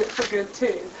can use it for good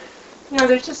too.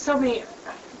 There's just so many.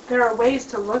 There are ways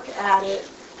to look at it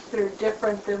that are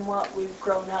different than what we've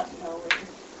grown up knowing.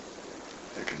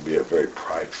 It can be a very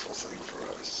prideful thing for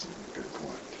us. Good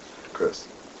point, Chris.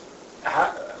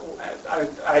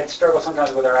 I struggle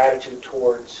sometimes with our attitude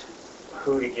towards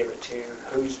who to give it to,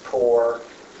 who's poor.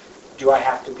 Do I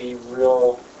have to be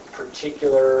real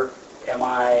particular? Am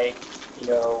I,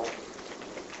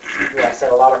 I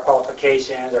set a lot of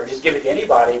qualifications, or just give it to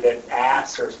anybody that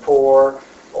asks or is poor,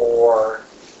 or,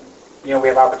 we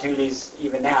have opportunities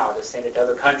even now to send it to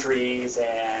other countries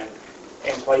and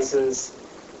places.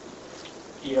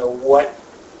 What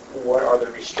are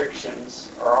the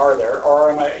restrictions, or are there,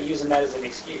 or am I using that as an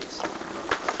excuse?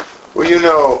 Well,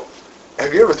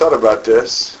 have you ever thought about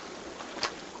this?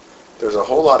 There's a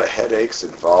whole lot of headaches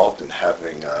involved in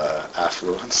having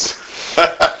affluence.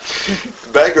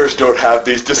 Beggars don't have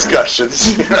these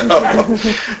discussions.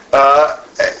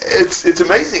 It's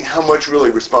amazing how much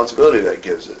really responsibility that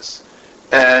gives us.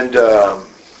 And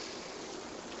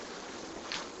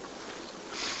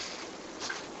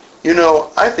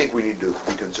I think we need to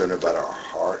be concerned about our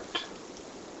heart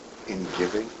in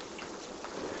giving.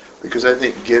 Because I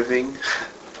think giving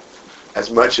as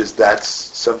much as that's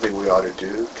something we ought to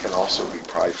do, can also be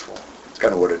prideful. It's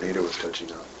kind of what Anita was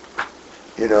touching on.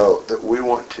 You know, that we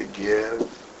want to give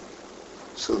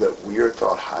so that we are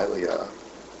thought highly of,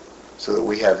 so that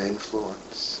we have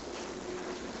influence,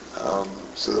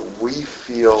 so that we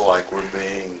feel like we're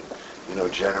being,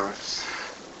 generous.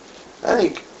 I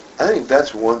think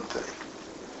that's one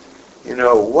thing. You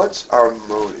know, what's our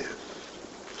motive?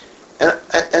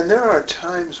 And there are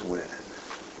times when,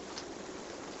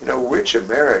 rich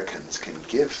Americans can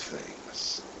give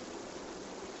things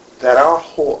that our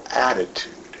whole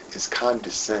attitude is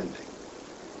condescending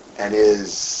and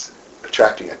is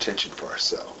attracting attention for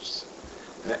ourselves.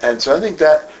 And so I think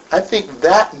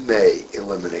that may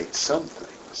eliminate some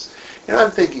things.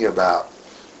 I'm thinking about,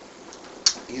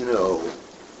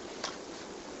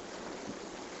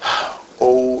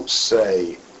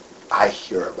 say I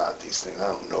hear about these things. I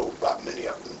don't know about many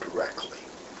of them directly,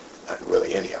 not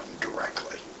really any of them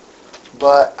directly.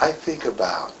 But I think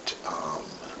about,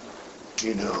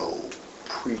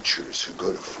 preachers who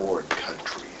go to foreign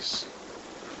countries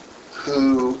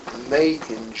who may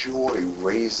enjoy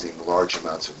raising large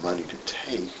amounts of money to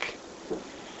take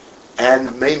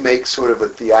and may make sort of a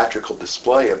theatrical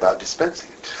display about dispensing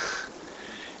it.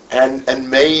 And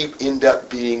may end up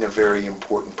being a very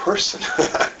important person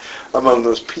among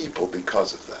those people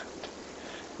because of that.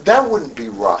 That wouldn't be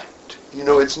right.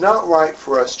 It's not right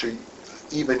for us to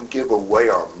even give away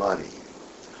our money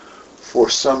for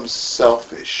some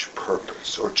selfish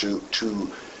purpose or to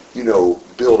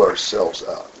build ourselves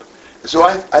up. So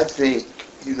I think,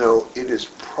 it is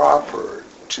proper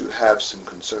to have some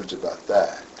concerns about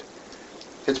that.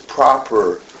 It's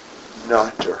proper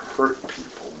not to hurt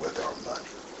people with our money.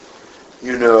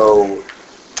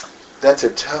 That's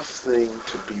a tough thing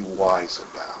to be wise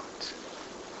about.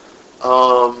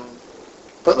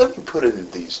 But let me put it in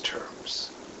these terms.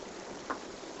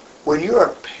 When you're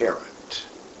a parent,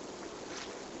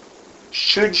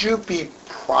 should you be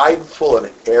prideful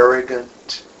and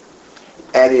arrogant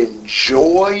and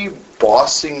enjoy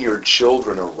bossing your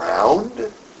children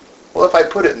around? Well, if I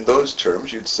put it in those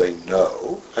terms, you'd say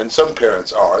no. And some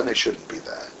parents are, and they shouldn't be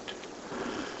that.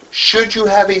 Should you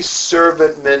have a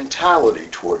servant mentality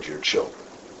toward your children?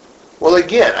 Well,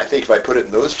 again, I think if I put it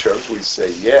in those terms, we'd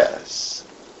say yes.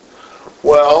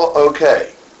 Well,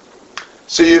 okay.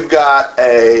 So you've got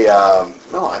a,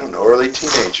 early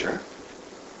teenager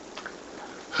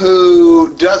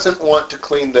who doesn't want to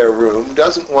clean their room,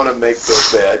 doesn't want to make their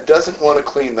bed, doesn't want to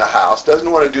clean the house, doesn't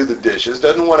want to do the dishes,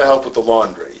 doesn't want to help with the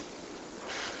laundry.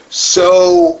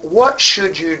 So what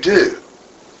should you do?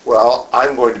 Well,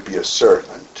 I'm going to be a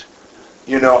servant.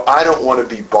 I don't want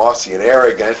to be bossy and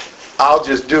arrogant. I'll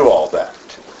just do all that.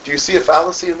 Do you see a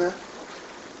fallacy in that?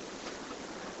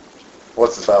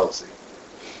 What's the fallacy?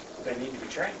 They need to be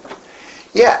trained.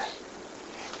 Yeah.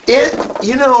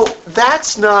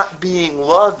 That's not being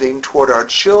loving toward our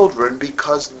children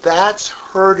because that's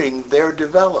hurting their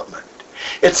development.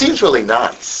 It seems really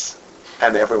nice.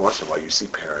 And every once in a while you see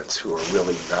parents who are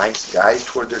really nice guys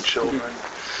toward their children.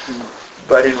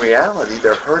 But in reality,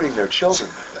 they're hurting their children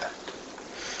with that.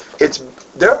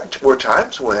 There were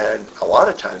a lot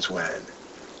of times when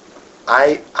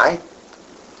I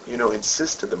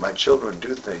insisted that my children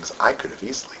do things I could have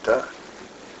easily done.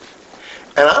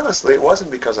 And honestly, it wasn't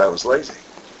because I was lazy.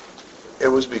 It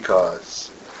was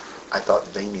because I thought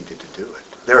they needed to do it.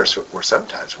 There were some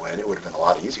times when it would have been a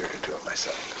lot easier to do it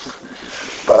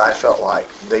myself. But I felt like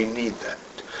they need that.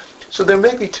 So there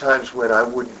may be times when I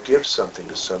wouldn't give something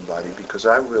to somebody because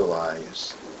I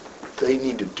realize they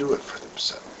need to do it for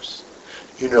themselves.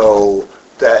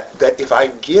 That if I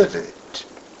give it,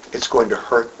 it's going to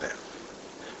hurt them.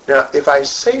 Now, if I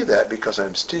say that because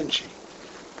I'm stingy,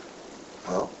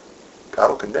 well, God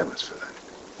will condemn us for that.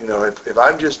 If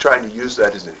I'm just trying to use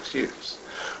that as an excuse.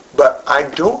 But I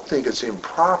don't think it's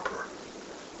improper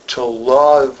to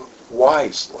love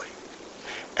wisely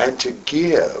and to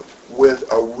give with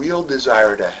a real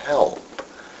desire to help,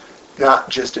 not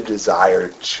just a desire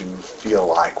to feel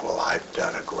like, well, I've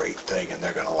done a great thing and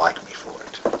they're going to like me for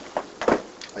it.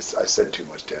 I said too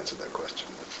much to answer that question.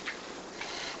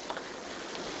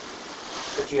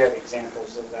 But you have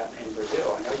examples of that in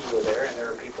Brazil. I know you were there, and there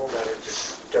are people that are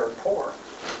just dirt poor.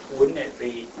 Wouldn't it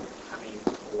be,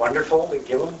 wonderful to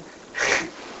give them?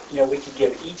 We could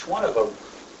give each one of them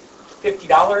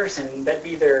 $50, and that'd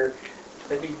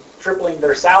be tripling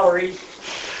their salary.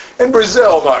 In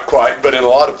Brazil, not quite, but in a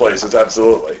lot of places,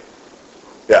 absolutely.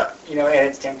 Yeah. And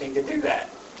it's tempting to do that.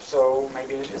 So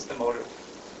maybe it is the motive.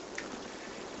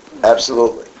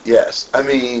 Absolutely. Yes. And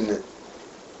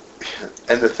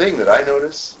the thing that I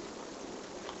notice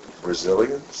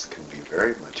Brazilians can be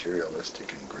very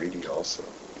materialistic and greedy also.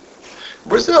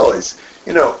 Brazil is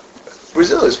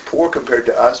poor compared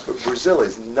to us, but Brazil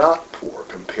is not poor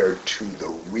compared to the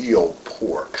real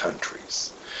poor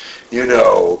countries.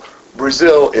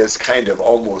 Brazil is kind of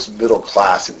almost middle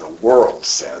class in the world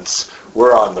sense.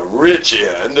 We're on the rich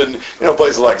end, and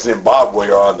places like Zimbabwe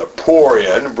are on the poor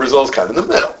end, and Brazil's kind of in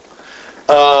the middle.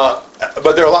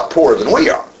 But they're a lot poorer than we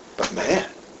are. But man,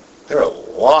 there are a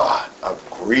lot of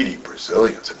greedy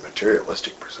Brazilians and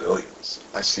materialistic Brazilians.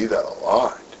 I see that a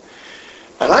lot.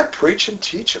 And I preach and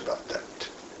teach about that.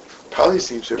 Probably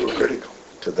seems hypocritical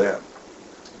to them.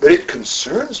 But it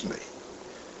concerns me.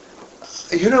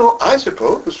 I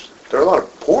suppose there are a lot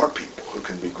of poor people who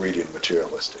can be greedy and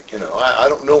materialistic. I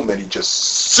don't know many just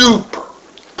super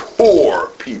poor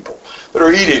people that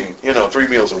are eating, 3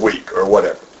 meals a week or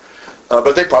whatever.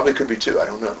 But they probably could be too. I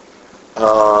don't know.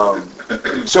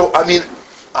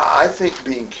 I think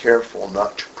being careful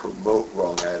not to promote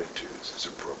wrong attitudes is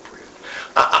appropriate.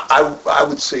 I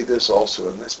would say this also,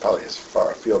 and this probably is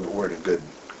far afield, but we're in a good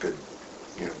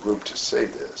group to say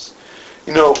this.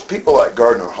 People like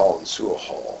Gardner Hall and Sewell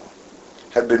Hall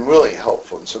have been really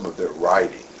helpful in some of their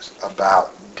writings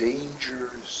about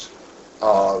dangers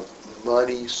of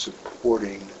money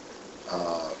supporting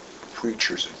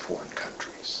preachers in foreign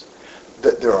countries.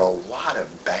 That there are a lot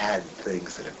of bad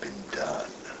things that have been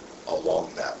done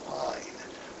along that line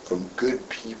from good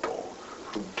people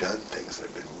who've done things that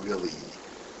have been really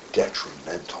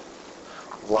detrimental,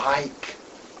 like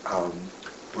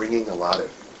bringing a lot of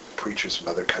preachers from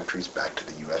other countries back to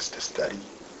the U.S. to study.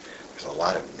 There's a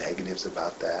lot of negatives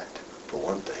about that. For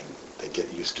one thing, they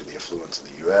get used to the affluence of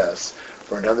the U.S.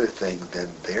 For another thing, then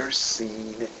they're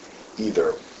seen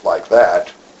either like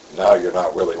that, now you're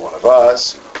not really one of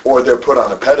us, or they're put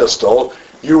on a pedestal,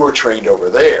 you were trained over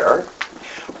there,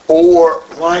 or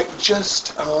like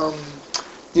just, an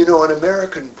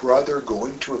American brother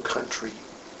going to a country,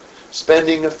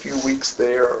 spending a few weeks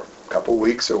there, a couple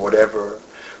weeks or whatever,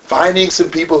 finding some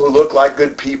people who look like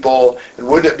good people, and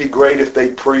wouldn't it be great if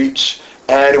they preach,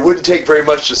 and it wouldn't take very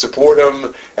much to support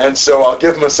them, and so I'll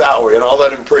give them a salary and I'll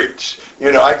let them preach.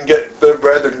 I can get the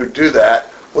brethren who do that.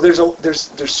 Well,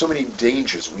 there's so many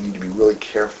dangers we need to be really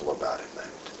careful about in that.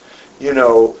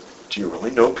 Do you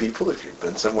really know people if you've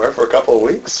been somewhere for a couple of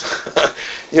weeks?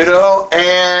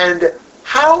 And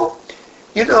how,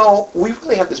 we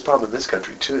really have this problem in this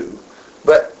country too,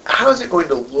 but how is it going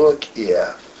to look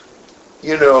if,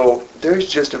 there's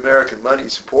just American money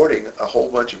supporting a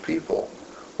whole bunch of people?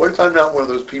 What if I'm not one of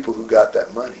those people who got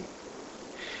that money?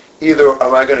 Either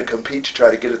am I going to compete to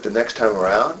try to get it the next time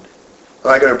around? Am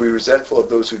I going to be resentful of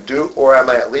those who do? Or am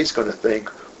I at least going to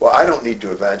think, well, I don't need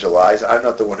to evangelize. I'm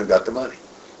not the one who got the money.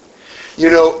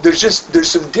 There's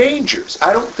some dangers.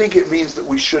 I don't think it means that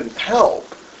we shouldn't help.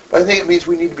 But I think it means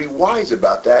we need to be wise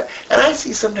about that. And I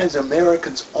see sometimes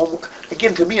Americans,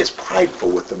 again, to me it's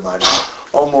prideful with the money.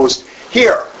 Almost,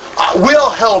 here, we'll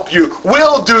help you.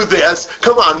 We'll do this.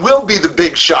 Come on, we'll be the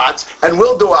big shots. And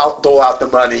we'll dole out the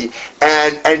money.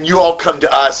 And you all come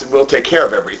to us and we'll take care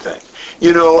of everything.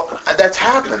 That's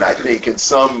happened, I think, in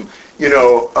some,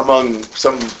 among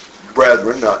some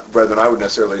brethren, not brethren I would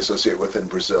necessarily associate with in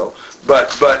Brazil, but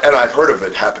and I've heard of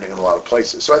it happening in a lot of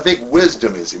places. So I think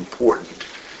wisdom is important.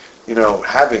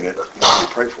 Having it, we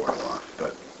pray for it a lot.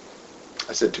 But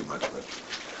I said too much, but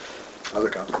other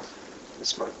comments?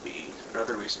 This might be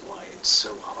another reason why it's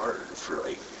so hard for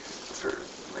like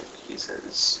he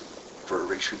says, for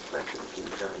racial connection to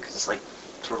be done, because it's like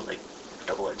sort of like a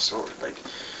double-edged sword. Like,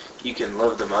 you can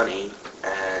love the money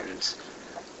and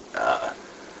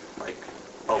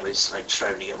always like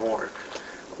striving to get more,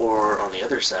 or on the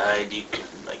other side you can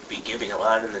like be giving a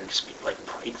lot and then just be like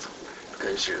prideful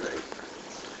because you're like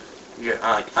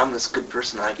I'm this good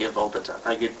person, I give all the time,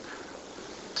 I give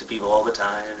to people all the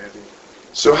time and everything.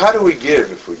 So how do we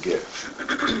give if we give?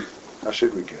 How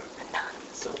should we give?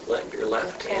 So let your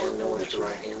left hand know what your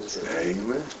right hand is.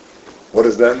 Amen. What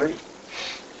does that mean?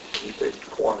 Keep it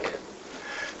quiet.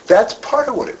 That's part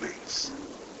of what it means.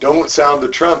 Don't sound the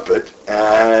trumpet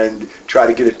and try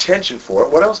to get attention for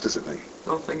it. What else does it mean?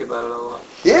 Don't think about it a lot.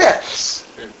 Yes.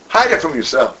 Hide it from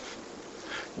yourself.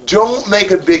 Don't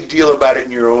make a big deal about it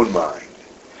in your own mind.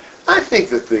 I think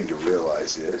the thing to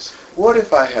realize is, what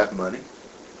if I have money?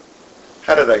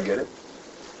 How did I get it?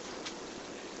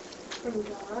 From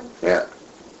God. Yeah.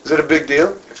 Is it a big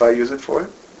deal if I use it for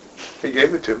Him? He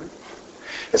gave it to me.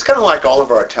 It's kind of like all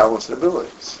of our talents and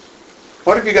abilities.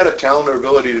 What if you got a talent or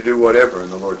ability to do whatever in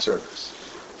the Lord's service,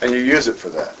 and you use it for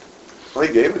that? Well,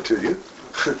 He gave it to you.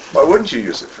 Why wouldn't you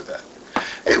use it for that?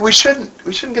 We shouldn't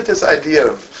get this idea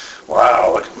of,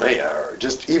 wow, look at me, or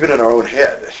just even in our own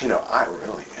head, I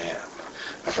really am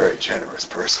a very generous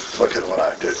person. Look at what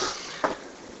I do.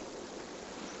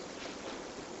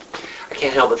 I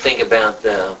can't help but think about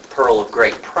the pearl of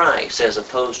great price as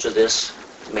opposed to this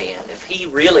man. If he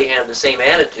really had the same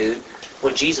attitude,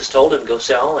 when Jesus told him to go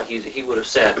sell, he would have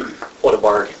said, what a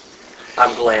bargain.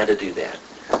 I'm glad to do that.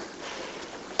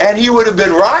 And he would have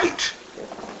been right.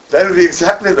 That would be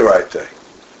exactly the right thing.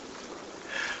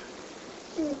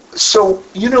 So,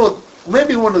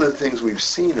 maybe one of the things we've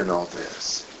seen in all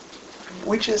this,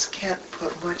 we just can't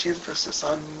put much emphasis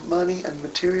on money and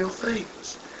material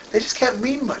things. They just can't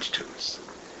mean much to us.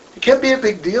 It can't be a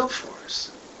big deal for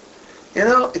us. It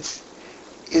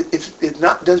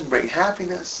doesn't bring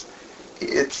happiness.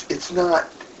 It's a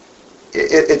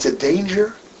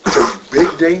danger. It's a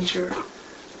big danger.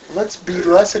 Let's be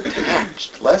less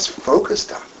attached, less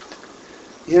focused on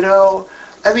it.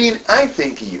 I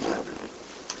think even,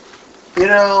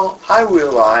 I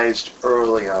realized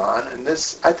early on, and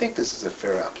I think this is a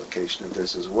fair application of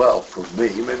this as well for me,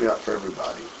 maybe not for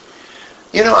everybody.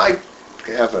 I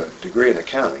have a degree in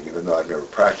accounting, even though I've never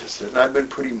practiced it, and I've been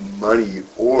pretty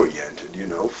money-oriented,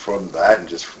 from that and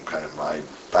just from kind of my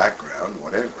background,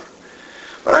 whatever.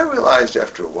 But I realized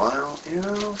after a while,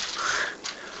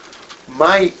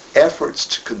 my efforts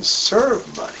to conserve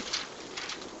money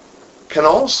can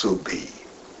also be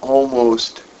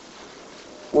almost,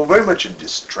 very much a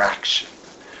distraction.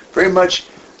 Very much,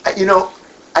 I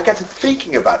got to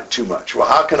thinking about it too much. Well,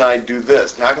 how can I do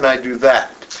this? And how can I do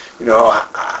that? And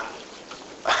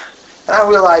I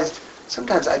realized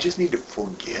sometimes I just need to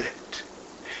forget it.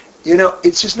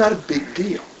 It's just not a big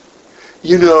deal.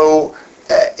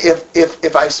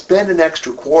 If I spend an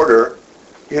extra quarter,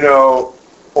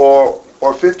 or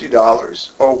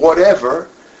 $50 or whatever,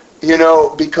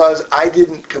 because I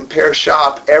didn't compare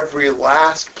shop every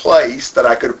last place that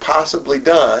I could have possibly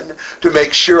done to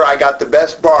make sure I got the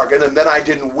best bargain, and then I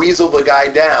didn't weasel the guy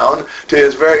down to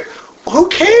his who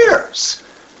cares?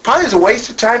 Probably is a waste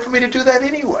of time for me to do that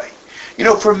anyway.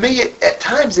 For me, at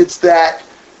times it's that,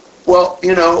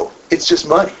 it's just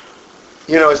money.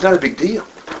 It's not a big deal.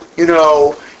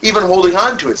 Even holding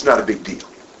on to it's not a big deal.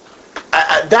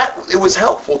 It was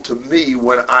helpful to me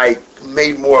when I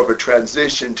made more of a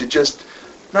transition to just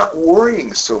not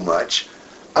worrying so much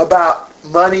about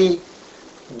money,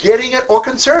 getting it or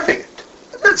conserving it.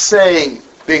 I'm not saying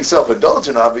being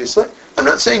self-indulgent, obviously. I'm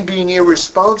not saying being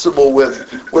irresponsible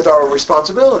with our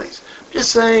responsibilities. I'm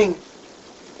just saying,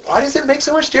 why does it make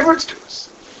so much difference to us?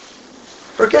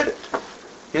 Forget it.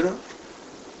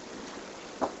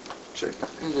 Sure.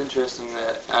 It's interesting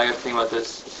that I got to think about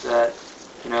this, that,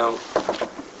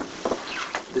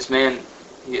 this man,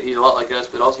 he's a lot like us,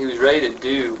 but also he was ready to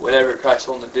do whatever Christ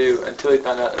told him to do until he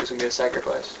found out it was going to be a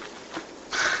sacrifice.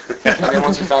 And then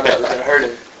once he found out it was going to hurt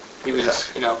him, he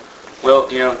was, do not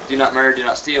murder, do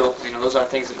not steal. Those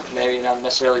aren't things that maybe not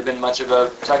necessarily been much of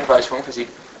a sacrifice for him because he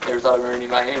never thought of murdering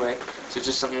anybody anyway. So it's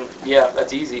just something,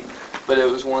 that's easy. But it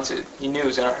was once he knew it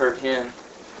was going to hurt him,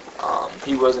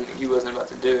 he wasn't about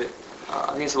to do it.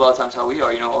 I think it's a lot of times how we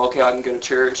are, okay, I can go to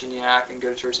church, and I can go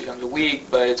to church 8 times a week,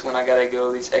 but it's when I got to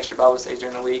go these extra Bible studies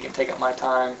during the week and take up my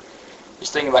time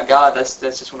just thinking about God, that's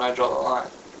just when I draw the line.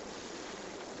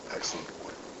 Excellent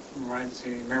point. Right, so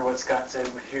you remember what Scott said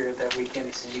here that weekend?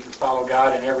 He said you can follow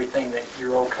God in everything that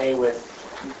you're okay with.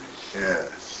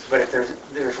 Yes. But if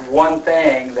there's one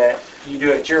thing that you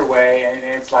do it your way, and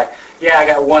it's like, I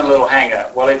got one little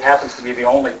hang-up. Well, it happens to be the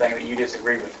only thing that you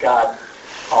disagree with God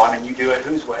on, and you do it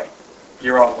whose way?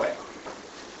 Your own way.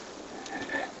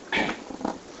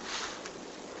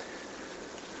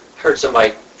 Heard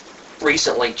somebody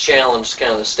recently challenge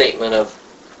kind of the statement of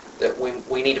that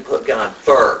we need to put God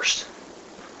first.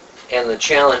 And the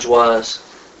challenge was,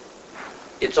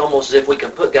 it's almost as if we can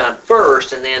put God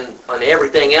first, and then on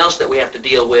everything else that we have to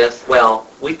deal with,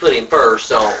 we put Him first,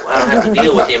 so I don't have to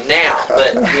deal with Him now.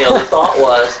 But, the thought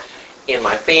was, in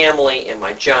my family, in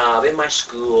my job, in my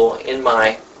school, in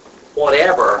my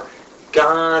whatever,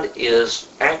 God is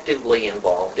actively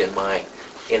involved in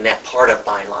that part of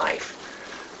my life.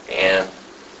 And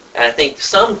I think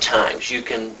sometimes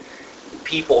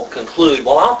people conclude,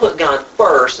 I'll put God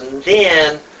first, and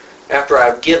then after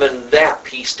I've given that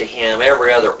piece to Him,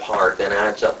 every other part then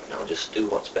adds up, and I'll just do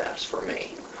what's best for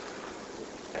me.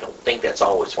 I don't think that's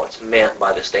always what's meant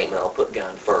by the statement, I'll put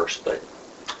God first, but...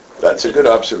 That's a good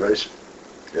observation.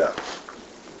 Yeah.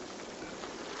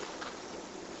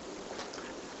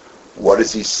 What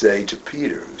does He say to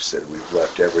Peter, who said, we've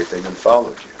left everything and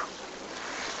followed you?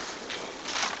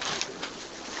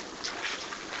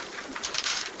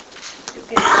 Did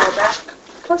Peter go back?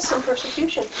 plus some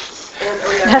persecution, and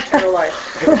we have eternal life.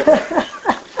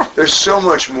 There's so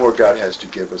much more God has to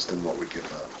give us than what we give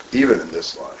up, even in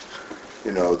this life.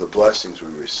 You know, the blessings we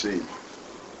receive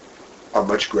are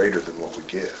much greater than what we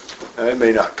give. And it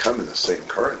may not come in the same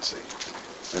currency,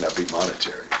 it may not be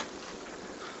monetary.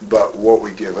 But what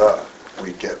we give up,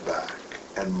 we get back,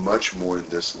 and much more in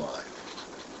this life.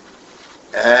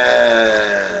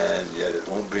 And yet it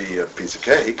won't be a piece of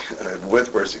cake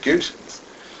with persecutions.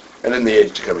 And in the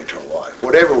age to come, eternal life.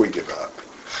 Whatever we give up,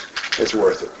 it's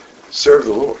worth it. Serve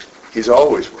the Lord. He's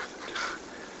always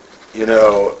worth it. You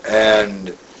know,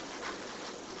 and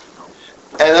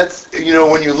that's, you know,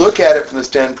 when you look at it from the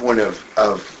standpoint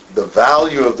of the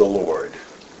value of the Lord,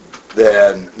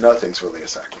 then nothing's really a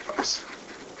sacrifice.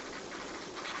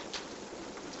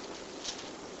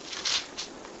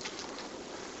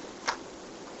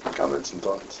 Comments and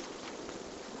thoughts?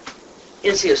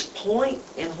 Is his point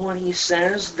in what he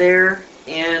says there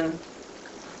in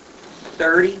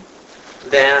 30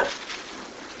 that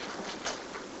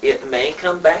it may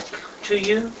come back to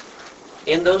you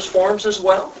in those forms as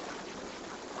well?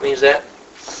 I mean, is that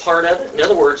part of it? In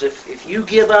other words, if you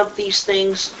give up these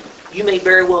things, you may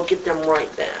very well get them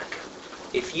right back.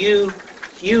 If you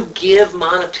give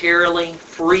monetarily,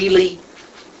 freely,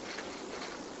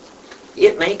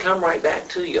 it may come right back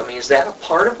to you. I mean, is that a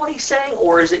part of what he's saying,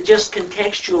 or is it just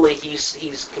contextually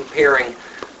he's comparing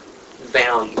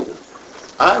value?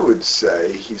 I would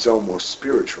say he's almost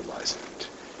spiritualizing it.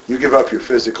 You give up your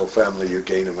physical family, you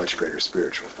gain a much greater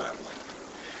spiritual family.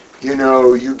 You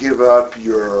know, you give up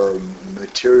your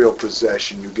material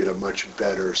possession, you get a much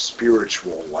better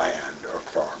spiritual land or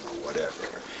farm or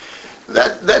whatever.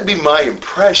 That'd be my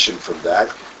impression from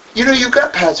that. You know, you've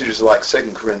got passages like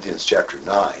 2 Corinthians chapter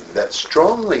 9 that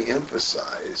strongly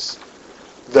emphasize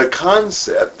the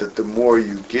concept that the more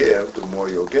you give, the more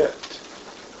you'll get.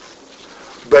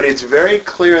 But it's very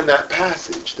clear in that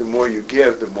passage, the more you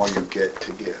give, the more you get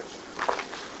to give.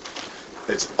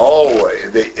 It's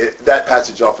always, that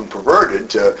passage is often perverted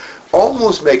to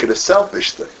almost make it a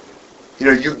selfish thing. You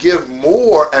know, you give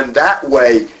more and that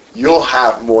way you'll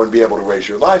have more and be able to raise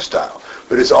your lifestyle.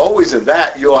 But it's always in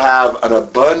that you'll have an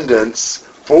abundance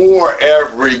for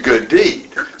every good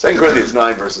deed. 2 Corinthians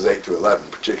 9 verses 8 to 11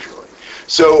 particularly.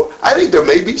 So I think there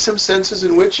may be some senses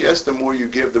in which, yes, the more you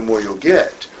give, the more you'll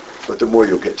get. But the more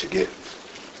you'll get to give.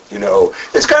 You know,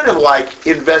 it's kind of like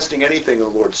investing anything in the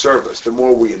Lord's service. The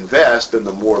more we invest, then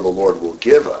the more the Lord will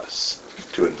give us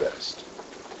to invest.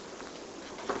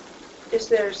 Is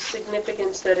there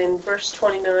significance that in verse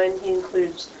 29 he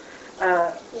includes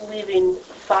leaving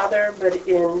father, but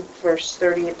in verse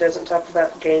 30 it doesn't talk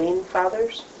about gaining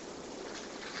fathers?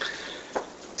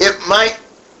 It might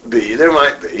be. There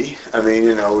might be. I mean,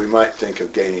 you know, we might think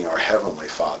of gaining our Heavenly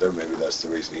Father. Maybe that's the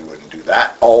reason he wouldn't do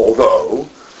that. Although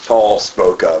Paul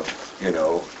spoke of, you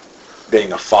know,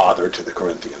 being a father to the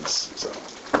Corinthians. So.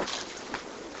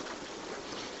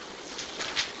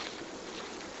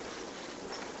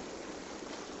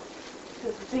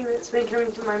 The thing that's been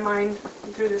coming to my mind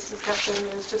through this discussion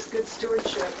is just good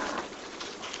stewardship.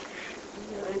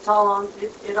 You know, it's all on.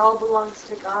 It all belongs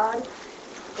to God,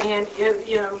 and if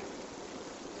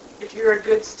you're a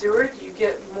good steward, you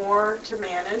get more to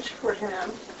manage for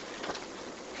Him,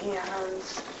 and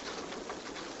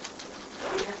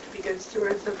we have to be good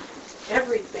stewards of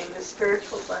everything, the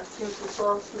spiritual blessings as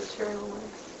well as the material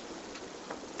ones.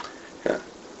 Yeah.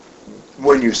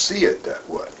 When you see it that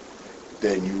way,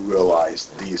 then you realize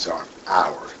these aren't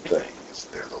our things,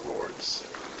 they're the Lord's.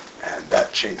 And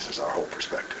that changes our whole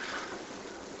perspective.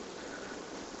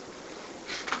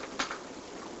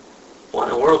 What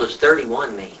in the world does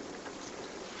 31 mean?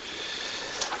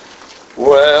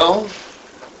 Well,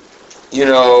 you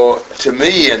know, to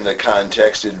me in the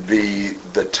context it'd be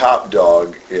the top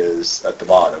dog is at the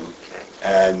bottom,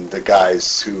 and the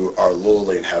guys who are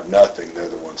lowly and have nothing, they're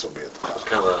the ones who'll be at the top. It's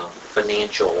kind of a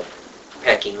financial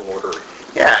pecking order.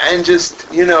 Yeah, and just,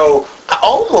 you know,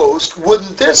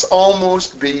 wouldn't this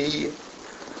almost be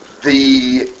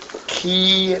the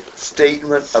key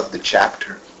statement of the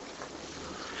chapter?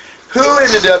 Who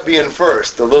ended up being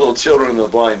first? The little children and the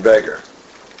blind beggar.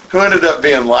 Who ended up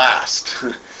being last?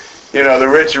 You know, the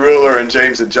rich ruler and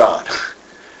James and John.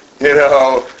 You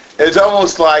know, it's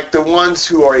almost like the ones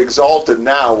who are exalted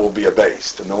now will be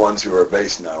abased, and the ones who are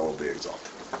abased now will be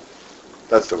exalted.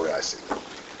 That's the way I see it.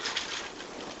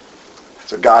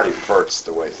 So God inverts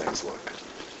the way things look.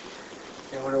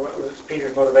 I wonder what was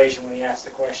Peter's motivation when he asked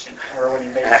the question, or when he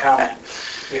made the comment.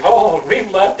 Behold,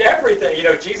 we've left everything. You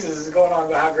know, Jesus is going on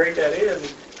about how great that is,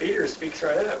 and Peter speaks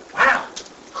right up. Wow,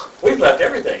 we've left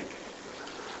everything.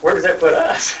 Where does that put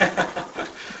us?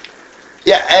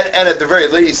 Yeah, and at the very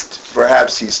least,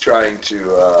 perhaps he's trying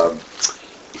to,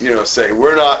 say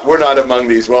we're not among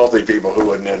these wealthy people who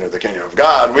wouldn't enter the kingdom of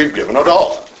God. We've given it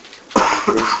all up.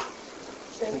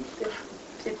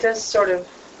 It does sort of,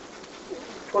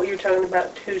 what you're talking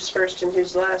about, who's first and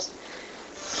who's last,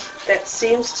 that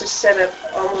seems to set up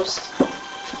almost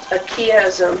a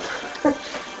chiasm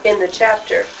in the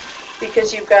chapter,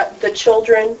 because you've got the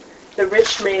children, the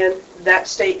rich man, that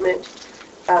statement,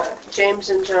 James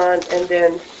and John, and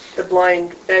then the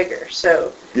blind beggar.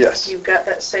 So Yes. you've got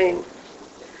that same,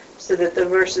 so that the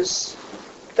verses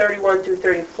 31 through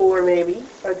 34 maybe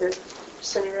are the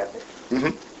center of it.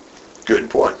 Mm-hmm. Good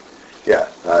point. Yeah,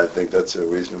 I think that's a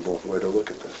reasonable way to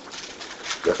look at that.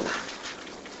 Definitely.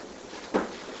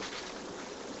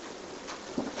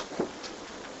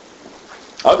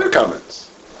 Other comments?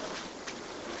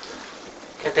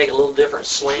 Can I take a little different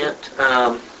slant?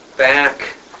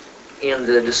 Back in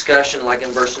the discussion, like in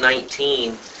verse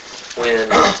 19,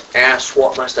 when asked,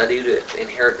 what must I do to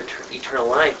inherit eternal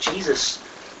life? Jesus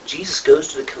goes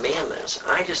to the commandments.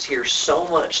 I just hear so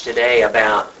much today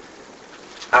about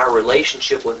our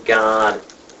relationship with God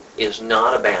is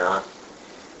not about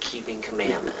keeping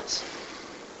commandments.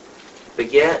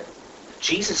 But yet,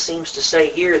 Jesus seems to say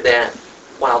here that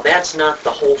while that's not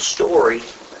the whole story,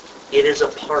 it is a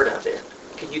part of it.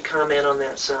 Can you comment on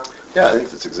that some? Yeah, I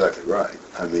think that's exactly right.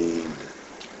 I mean,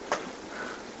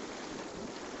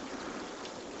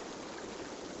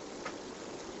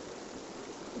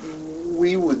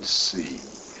 we would see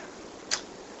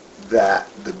that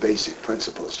the basic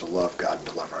principle is to love God and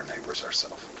to love our neighbors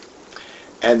ourselves.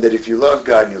 And that if you love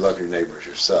God and you love your neighbors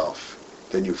yourself,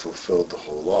 then you fulfilled the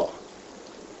whole law.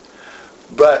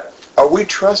 But are we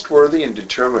trustworthy in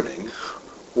determining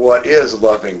what is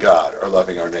loving God or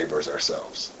loving our neighbors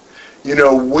ourselves? You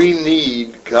know, we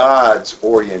need God's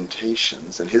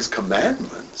orientations and His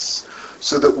commandments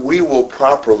so that we will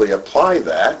properly apply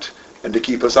that and to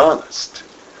keep us honest.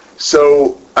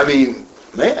 So, I mean,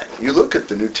 man, you look at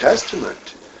the New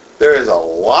Testament, there is a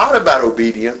lot about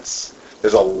obedience.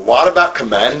 There's a lot about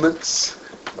commandments.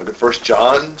 Look at 1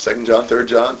 John, 2 John, 3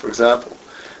 John, for example.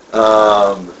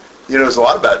 There's a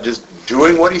lot about just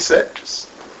doing what He says.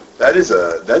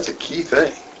 That's a key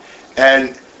thing.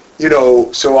 And,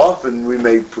 so often we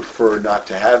may prefer not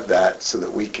to have that so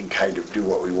that we can kind of do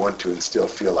what we want to and still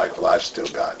feel like, well, I've still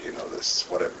got, this,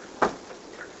 whatever.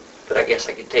 But I guess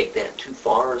I could take that too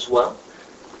far as well.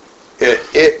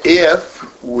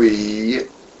 If we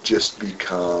just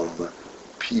become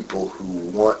people who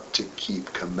want to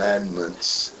keep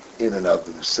commandments in and of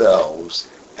themselves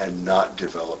and not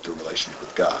develop the relationship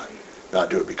with God. Not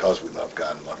do it because we love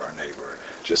God and love our neighbor,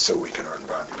 just so we can earn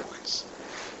brownie points.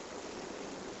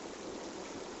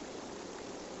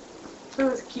 So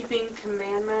is keeping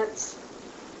commandments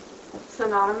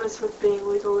synonymous with being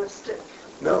legalistic?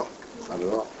 No, not at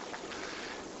all.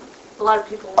 A lot of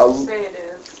people will say it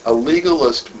is. A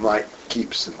legalist might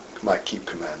keep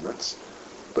commandments,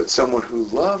 but someone who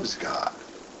loves God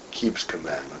keeps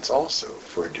commandments also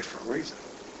for a different reason.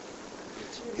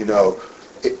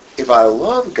 If I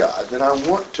love God, then I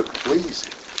want to please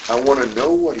Him. I want to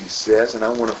know what He says, and I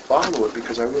want to follow it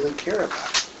because I really care about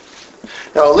it.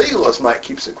 Now, a legalist might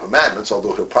keep some commandments,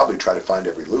 although he'll probably try to find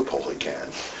every loophole he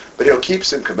can. But he'll keep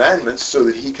some commandments so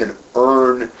that he can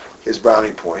earn his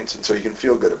brownie points and so he can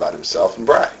feel good about himself and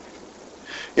brag.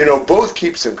 Both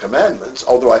keep some commandments,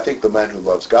 although I think the man who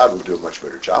loves God will do a much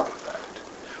better job of that.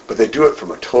 But they do it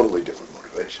from a totally different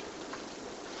motivation.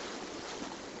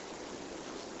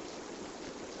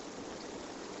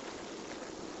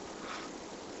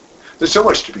 There's so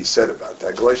much to be said about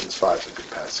that. Galatians 5 is a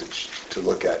good passage to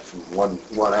look at from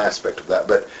one aspect of that.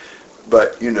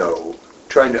 But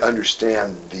trying to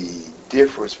understand the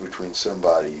difference between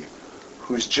somebody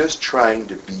who's just trying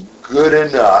to be good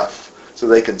enough so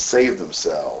they can save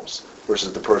themselves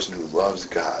versus the person who loves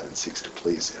God and seeks to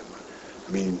please Him.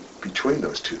 I mean, between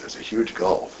those two, there's a huge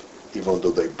gulf, even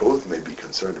though they both may be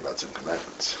concerned about some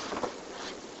commandments.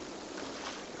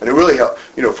 And it really helped.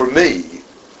 For me,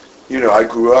 I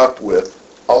grew up with,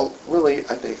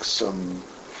 I think, some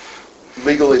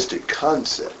legalistic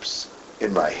concepts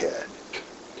in my head.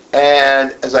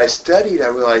 And as I studied, I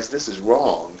realized this is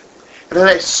wrong. And then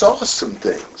I saw some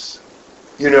things.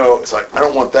 It's like, I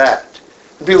don't want that.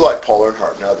 And people like Paul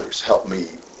Earnhardt and others helped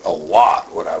me a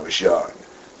lot when I was young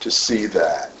to see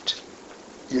that,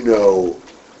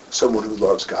 someone who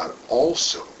loves God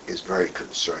also is very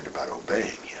concerned about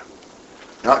obeying Him.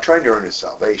 Not trying to earn His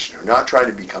salvation or not trying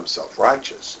to become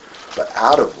self-righteous, but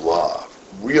out of love,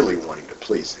 really wanting to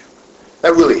please Him.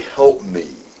 That really helped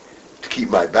me to keep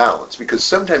my balance. Because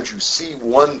sometimes you see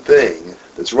one thing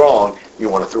that's wrong, you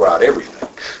want to throw out everything.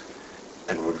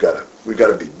 And we've got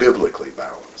to be biblically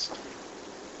balanced.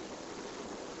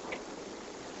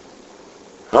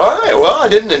 All right, well, I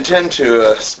didn't intend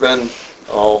to spend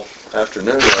all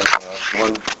afternoon on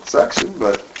one section,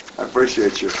 but I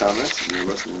appreciate your comments and your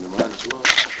listening to mine as well.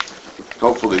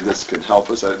 Hopefully this can help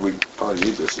us. We probably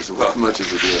need this as much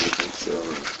as we do anything.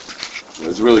 So it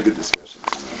was a really good discussion.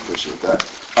 I appreciate that.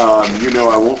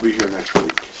 I won't be here next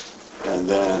week. And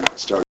then start